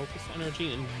Breath, Focus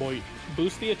Energy, and Bite.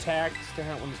 Boost the attacks to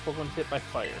when this Pokemon's hit by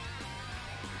fire.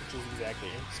 Which is exactly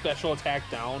it. Special attack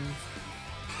down.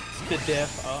 Speed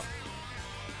def up.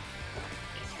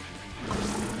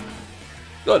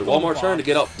 Good, one more turn to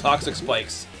get out Toxic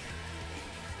Spikes.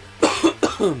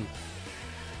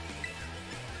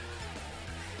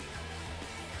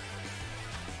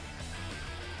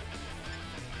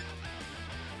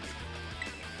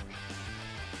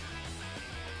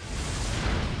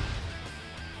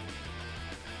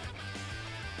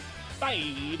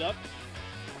 Fight up.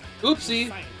 Oopsie!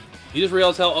 Fight. You just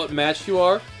realized how outmatched you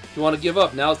are? If you want to give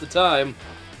up, now's the time.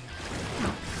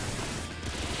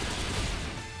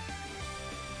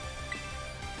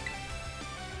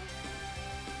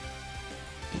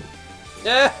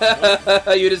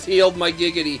 You just healed my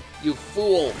Giggity. You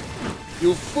fool.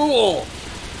 You fool!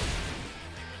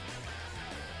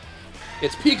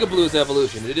 It's Peekablu's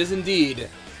evolution. It is indeed.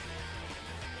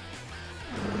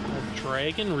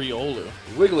 Dragon Riolu.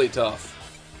 Wigglytuff.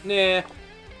 Nah.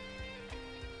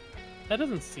 That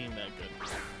doesn't seem that good.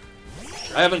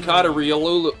 I haven't caught a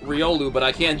Riolu, but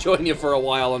I can't join you for a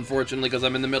while, unfortunately, because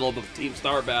I'm in the middle of the Team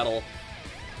Star battle.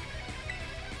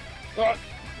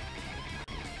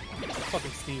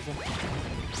 Fucking Sneasel.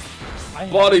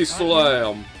 Body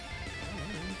Slam!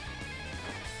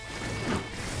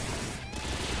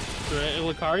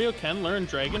 Lucario can learn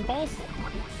Dragon Pulse?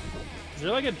 Is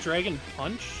there like a Dragon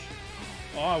Punch?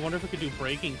 Oh, I wonder if it could do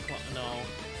Breaking... No.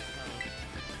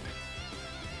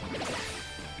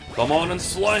 Come on and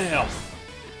slam!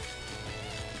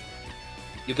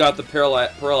 You got the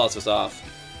paralysis off.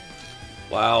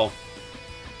 Wow.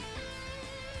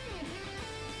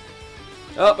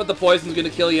 Oh, but the poison's gonna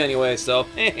kill you anyway, so...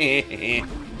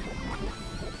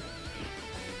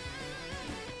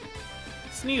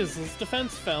 Sneasel's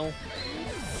defense fell.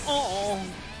 Oh.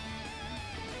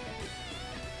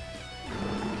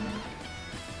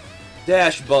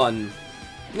 Dash Bun.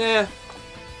 Nah.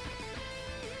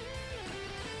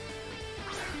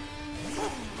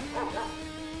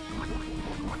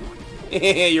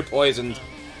 You're poisoned,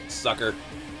 sucker.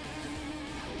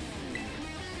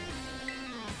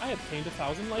 I obtained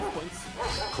 1,000 life points.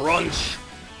 Crunch!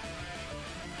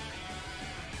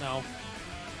 No.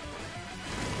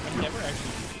 I've never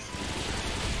actually used these.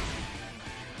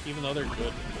 Even though they're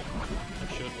good.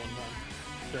 I should one time.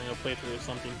 During a playthrough or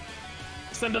something.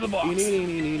 Send to the box! Can't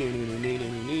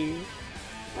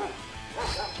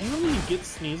believe you get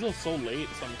Sneasel so late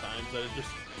sometimes that it just...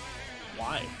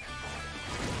 Why?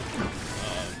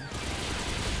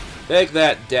 Take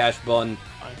that, Dash Bun.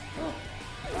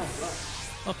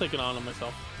 I'll take it on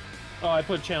myself. Oh, I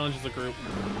put challenge as a group.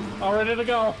 All ready to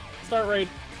go. Start raid.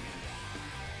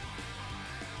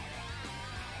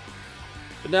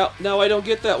 But now I don't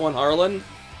get that one, Harlan.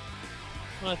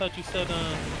 Well, I thought you said you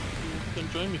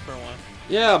couldn't join me for a while.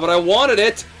 Yeah, but I wanted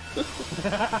it.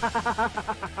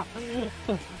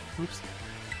 Oops.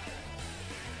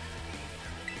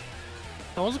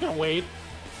 I wasn't gonna wait.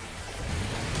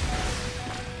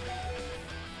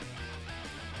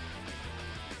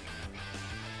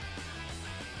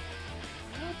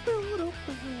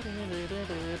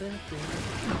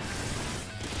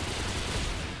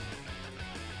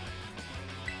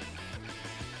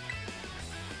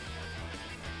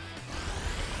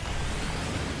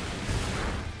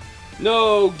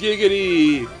 No,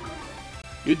 Giggity!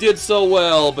 You did so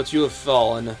well, but you have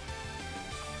fallen.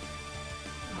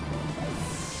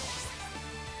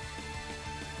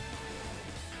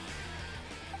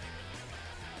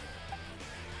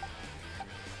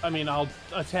 I mean, I'll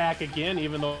attack again,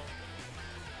 even though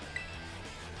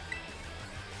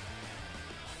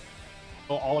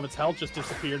all of its health just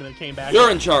disappeared and then came back. You're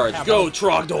in charge. Go,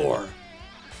 Trogdor!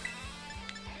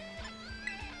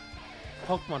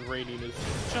 Pokemon raiding is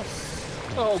just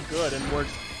so good and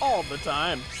works all the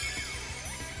time.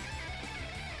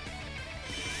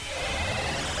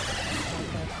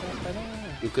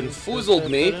 You confoozled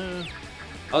me.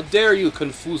 How dare you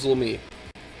confoozle me?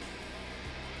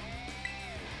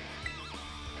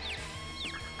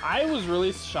 I was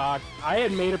really shocked. I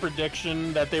had made a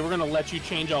prediction that they were going to let you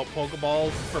change out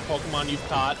Pokeballs for Pokemon you've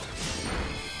caught.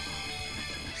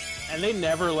 And they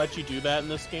never let you do that in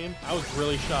this game. I was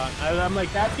really shocked. I'm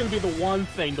like, that's going to be the one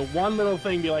thing, the one little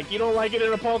thing. Be like, you don't like it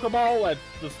in a Pokeball? Let's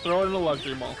just throw it in a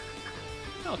luxury mall.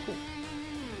 Oh, cool.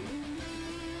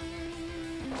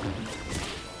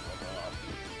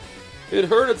 It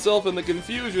hurt itself in the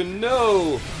confusion.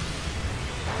 No!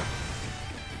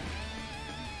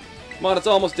 Come on, it's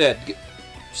almost dead.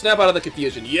 Snap out of the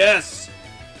confusion. Yes!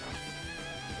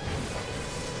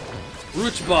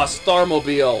 Rooch Boss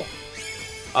Starmobile.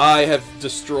 I have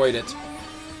destroyed it.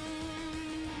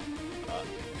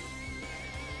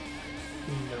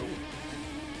 No.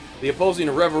 The opposing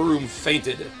Reveroom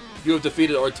fainted. You have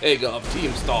defeated Ortega of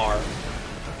Team Star.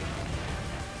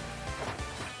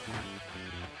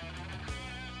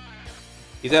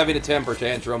 He's having a temper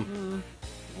tantrum.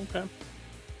 Okay.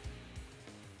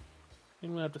 I'm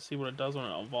gonna have to see what it does when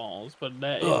it evolves, but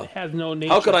that it has no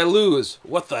nature. How could I lose?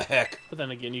 What the heck? But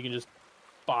then again, you can just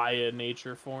buy a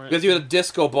nature for it. Because you had a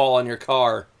disco ball on your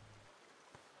car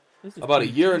This is about a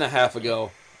year and a half ago.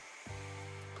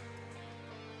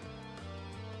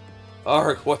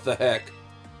 Ark, what the heck?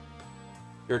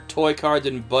 Your toy car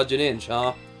didn't budge an inch,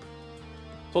 huh?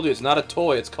 Told you it's not a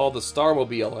toy, it's called the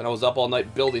Starmobile, and I was up all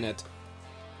night building it.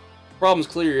 Problem's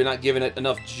clear, you're not giving it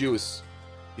enough juice.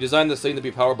 You designed this thing to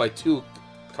be powered by 2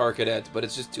 car cadets, but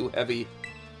it's just too heavy.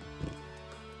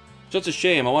 Just a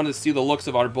shame, I wanted to see the looks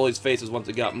of our bullies' faces once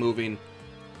it got moving.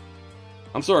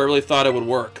 I'm sorry, I really thought it would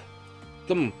work.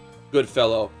 Come, good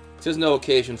fellow. 'Tis no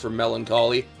occasion for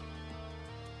melancholy.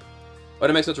 Why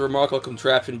to make such a remarkable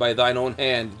contraption by thine own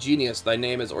hand? Genius, thy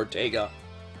name is Ortega.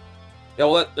 Yeah,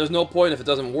 well, there's no point if it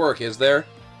doesn't work, is there?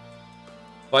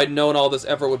 If I'd known all this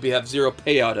effort would have zero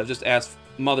payout, I'd just asked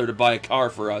Mother to buy a car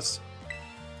for us.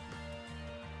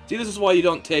 See, this is why you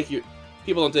don't take you...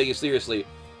 people don't take you seriously.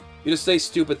 You just say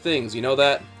stupid things, you know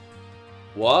that?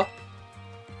 What?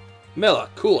 Mela,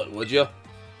 cool it, would you?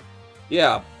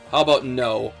 Yeah, how about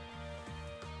no?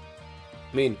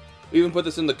 I mean, we even put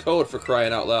this in the code for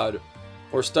crying out loud.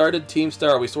 When we started Team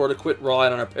Star, we sort of quit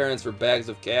relying on our parents for bags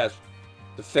of cash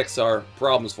to fix our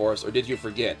problems for us, or did you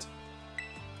forget?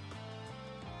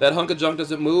 That hunk of junk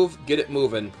doesn't move, get it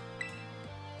moving.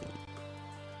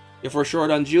 If we're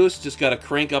short on juice, just gotta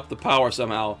crank up the power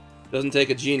somehow. Doesn't take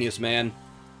a genius, man.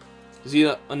 Is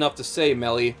he enough to say,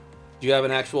 Melly? Do you have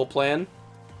an actual plan?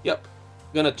 Yep.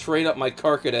 I'm gonna train up my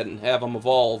car cadet and have them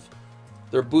evolve.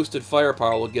 Their boosted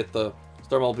firepower will get the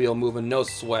Starmobile moving, no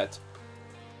sweat.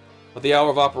 But the hour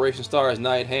of Operation Star is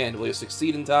nigh at hand. Will you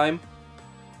succeed in time?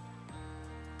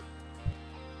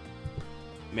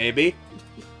 Maybe.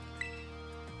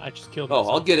 I just killed Oh,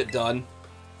 myself. I'll get it done.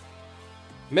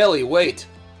 Melly, wait.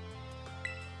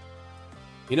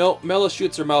 You know, Mela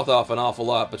shoots her mouth off an awful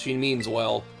lot, but she means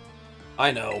well.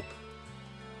 I know.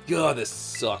 God, this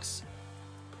sucks.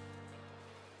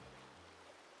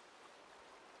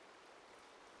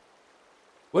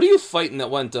 What are you fighting that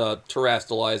went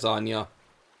terrestrialize on you?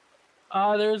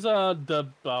 There's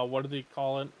what do they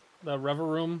call it? The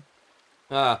Reveroom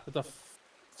Ah, with the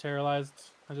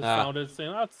sterilized. I just found it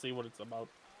saying, let's see what it's about.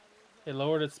 It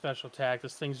lowered its special attack.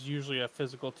 This thing's usually a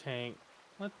physical tank.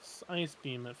 Let's ice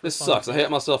beam it. this sucks. I hate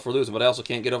myself for losing, but I also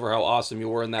can't get over how awesome you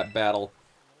were in that battle.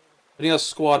 Any of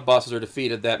squad bosses are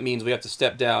defeated, that means we have to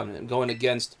step down, and going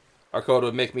against our code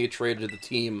would make me a traitor to the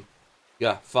team.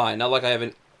 Yeah, fine. Not like I have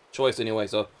a choice anyway,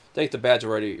 so take the badge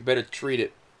already. You better treat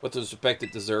it with the respect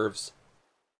it deserves.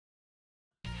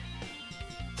 I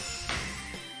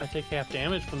take half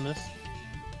damage from this.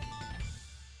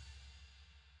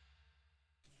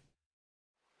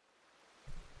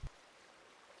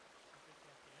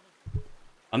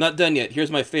 I'm not done yet.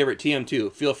 Here's my favorite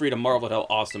TM2. Feel free to marvel at how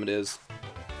awesome it is.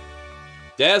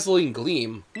 Dazzling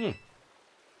Gleam. I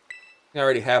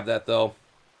already have that, though.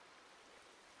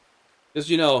 Just,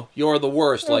 you know, you're the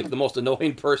worst, like the most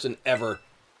annoying person ever.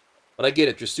 But I get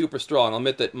it. You're super strong. I'll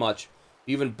admit that much.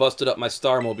 You even busted up my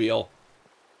Starmobile.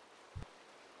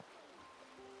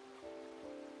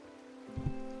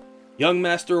 Young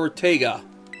Master Ortega.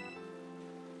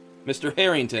 Mr.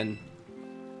 Harrington.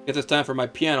 Guess it's time for my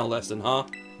piano lesson, huh?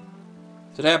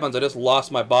 As it happens, I just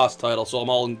lost my boss title, so I'm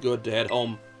all in good to head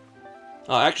home.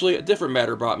 Actually, a different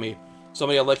matter brought me.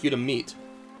 Somebody I'd like you to meet.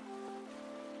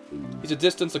 He's a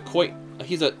distant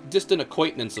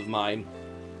acquaintance of mine.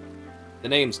 The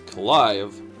name's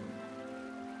Clive.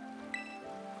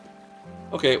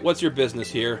 Okay, what's your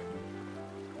business here?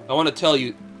 I want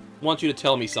you to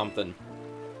tell me something.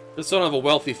 The son of a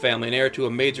wealthy family and heir to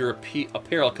a major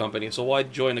apparel company, so why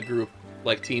join a group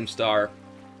like Team Star?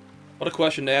 What a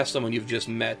question to ask someone you've just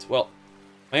met. Well,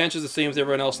 my answer's the same as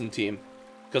everyone else in the team.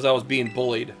 Because I was being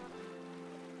bullied.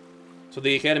 So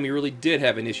the Academy really did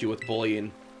have an issue with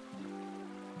bullying.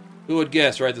 Who would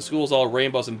guess, right? The school's all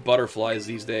rainbows and butterflies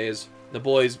these days. The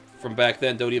boys from back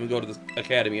then don't even go to the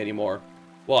Academy anymore.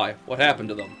 Why? What happened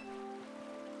to them?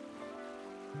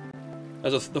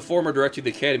 As the former director of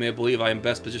the Academy, I believe I am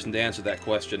best positioned to answer that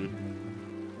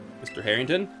question. Mr.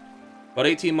 Harrington? About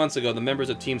 18 months ago, the members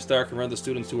of Team Star confronted the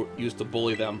students who used to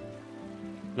bully them.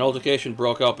 An altercation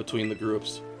broke out between the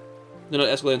groups. Then it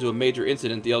escalated into a major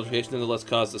incident. The altercation nonetheless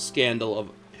caused a scandal of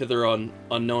hither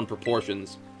unknown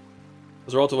proportions.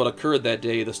 As a result of what occurred that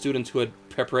day, the students who had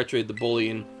perpetrated the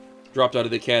bullying dropped out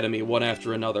of the academy, one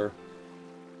after another.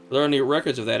 Are there any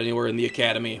records of that anywhere in the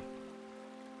academy?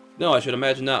 No, I should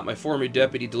imagine not. My former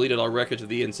deputy deleted all records of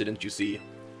the incident, you see.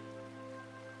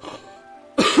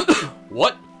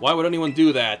 What? Why would anyone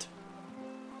do that?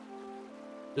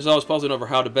 Just as I was puzzling over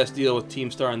how to best deal with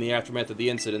Team Star in the aftermath of the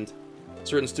incident, a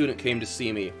certain student came to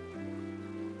see me.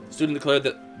 The student declared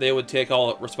that they would take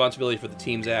all responsibility for the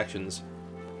team's actions.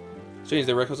 Strange,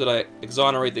 they requested I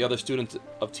exonerate the other students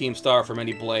of Team Star from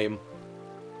any blame.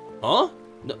 Huh?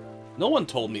 No one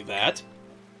told me that.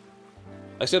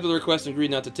 I accepted the request and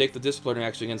agreed not to take the disciplinary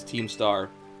action against Team Star.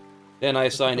 Then I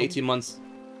assigned 18 months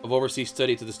of overseas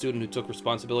study to the student who took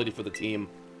responsibility for the team.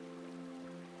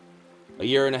 A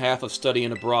year and a half of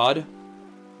studying abroad.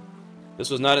 This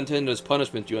was not intended as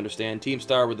punishment, you understand. Team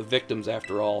Star were the victims,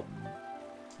 after all.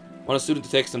 I want a student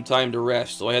to take some time to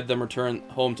rest, so I had them return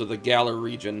home to the Galler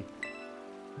region,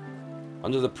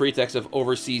 under the pretext of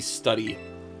overseas study.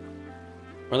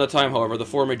 Around that time, however, the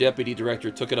former deputy director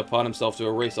took it upon himself to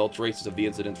erase all traces of the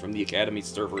incident from the academy's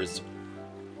servers.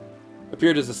 It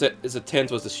appeared as his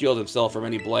intent was to shield himself from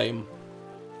any blame.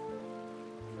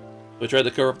 So he tried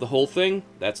to cover up the whole thing?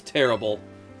 That's terrible.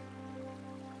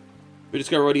 We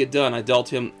discovered what he had done. I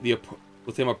dealt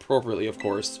with him appropriately, of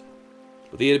course.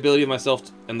 But the inability of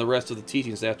myself and the rest of the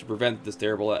teaching staff to prevent this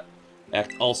terrible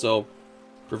act also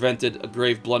prevented a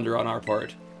grave blunder on our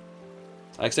part.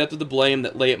 I accepted the blame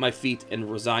that lay at my feet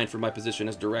and resigned from my position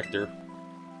as director.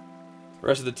 The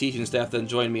rest of the teaching staff then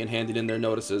joined me in handing in their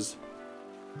notices.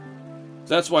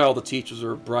 So that's why all the teachers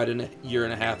were brought in a year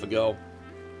and a half ago.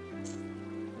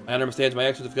 I understand my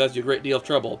actions have caused you a great deal of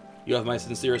trouble. You have my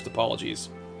sincerest apologies.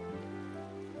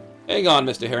 Hang on,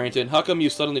 Mr. Harrington. How come you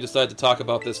suddenly decide to talk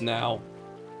about this now?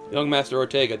 Young Master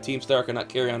Ortega, Team Star cannot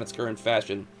carry on its current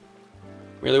fashion.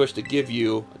 I merely wish to give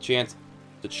you a chance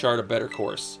to chart a better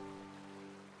course.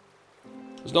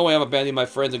 There's no way I'm abandoning my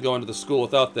friends and going to the school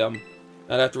without them.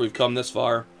 Not after we've come this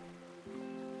far.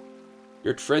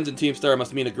 Your friends in Team Star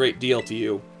must mean a great deal to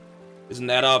you. Isn't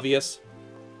that obvious?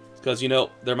 It's because, you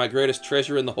know, they're my greatest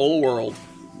treasure in the whole world.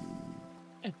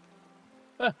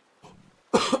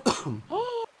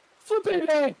 Flip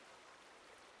baby!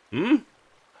 Hmm?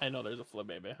 I know there's a flip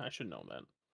baby. I should know that.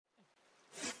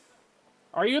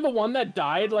 Are you the one that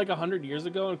died like 100 years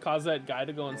ago and caused that guy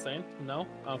to go insane? No?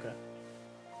 Okay.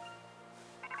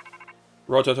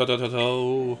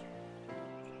 Rototototo.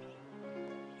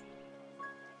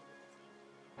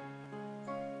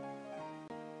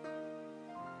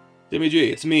 Timmy G,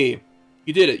 it's me.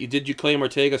 You did it. Did you claim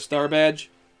Ortega's star badge?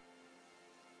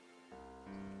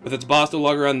 With its boss no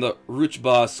longer on the Rooch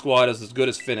Boss squad is as good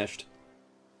as finished.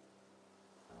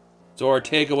 So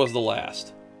Ortega was the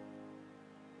last.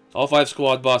 All 5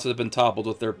 squad bosses have been toppled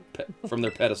with from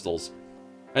their pedestals.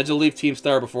 I had to leave Team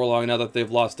Star before long now that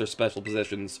they've lost their special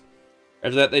positions.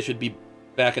 After that, they should be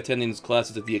back attending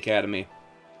classes at the academy.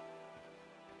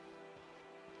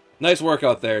 Nice work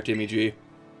out there, Timmy G.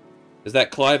 Is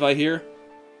that Clive I hear?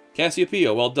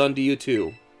 Cassiopeia, well done to you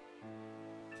too.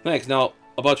 Thanks. Now,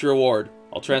 about your award.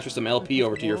 I'll transfer some LP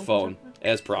over to your phone,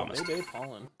 as promised.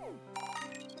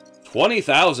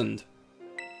 20,000!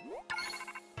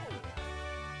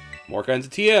 More kinds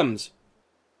of TMs.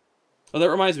 Oh, that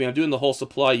reminds me, I'm doing the whole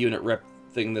supply unit rep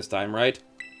thing this time, right?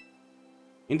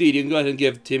 Indeed, you can go ahead and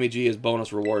give Timmy G his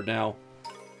bonus reward now.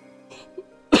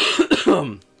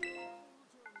 Long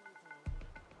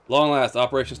last,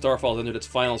 Operation Starfall entered its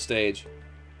final stage.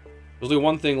 There's only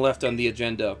one thing left on the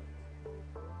agenda.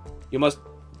 You must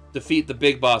defeat the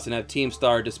big boss and have Team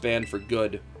Star disband for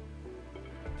good.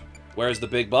 Where's the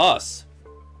big boss?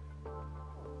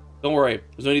 Don't worry,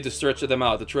 there's no need to search them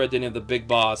out. The true identity of the big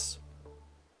boss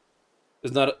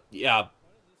is not... yeah,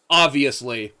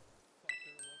 obviously.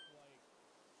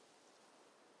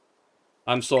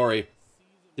 I'm sorry.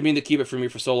 Didn't mean to keep it from you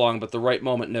for so long, but the right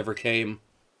moment never came.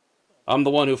 I'm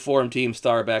the one who formed Team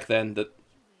Star back then.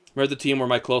 The team were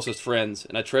my closest friends,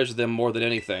 and I treasure them more than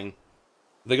anything.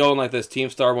 If they go on like this, Team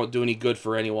Star won't do any good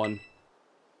for anyone.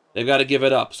 They've got to give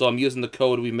it up, so I'm using the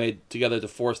code we made together to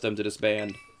force them to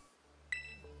disband.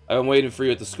 I've been waiting for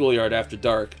you at the schoolyard after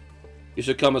dark. You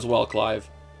should come as well, Clive.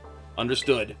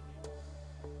 Understood.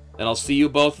 And I'll see you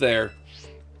both there.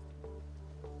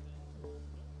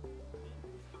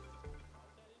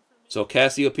 So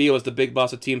Cassiopeia was the big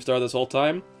boss of Team Star this whole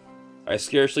time? I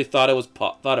scarcely thought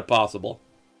it possible.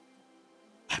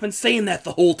 I've been saying that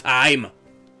the whole time!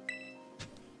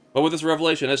 But with this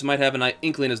revelation, I just might have an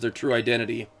inkling as their true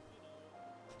identity.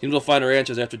 Seems we'll find our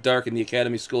answers after dark in the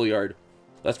Academy schoolyard.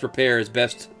 Let's prepare as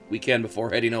best we can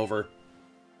before heading over.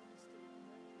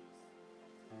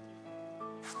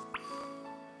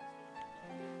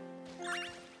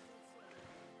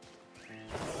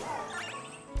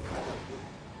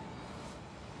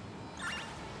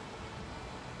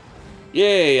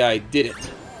 Yay, I did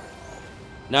it.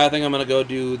 Now I think I'm gonna go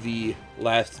do the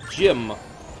last gym.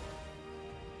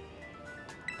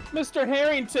 Mr.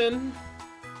 Harrington!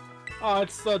 Oh,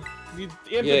 it's the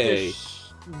Yay. impish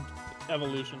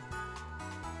evolution.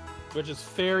 Which is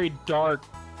very dark.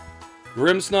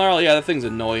 Grimmsnarl? Yeah, that thing's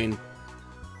annoying.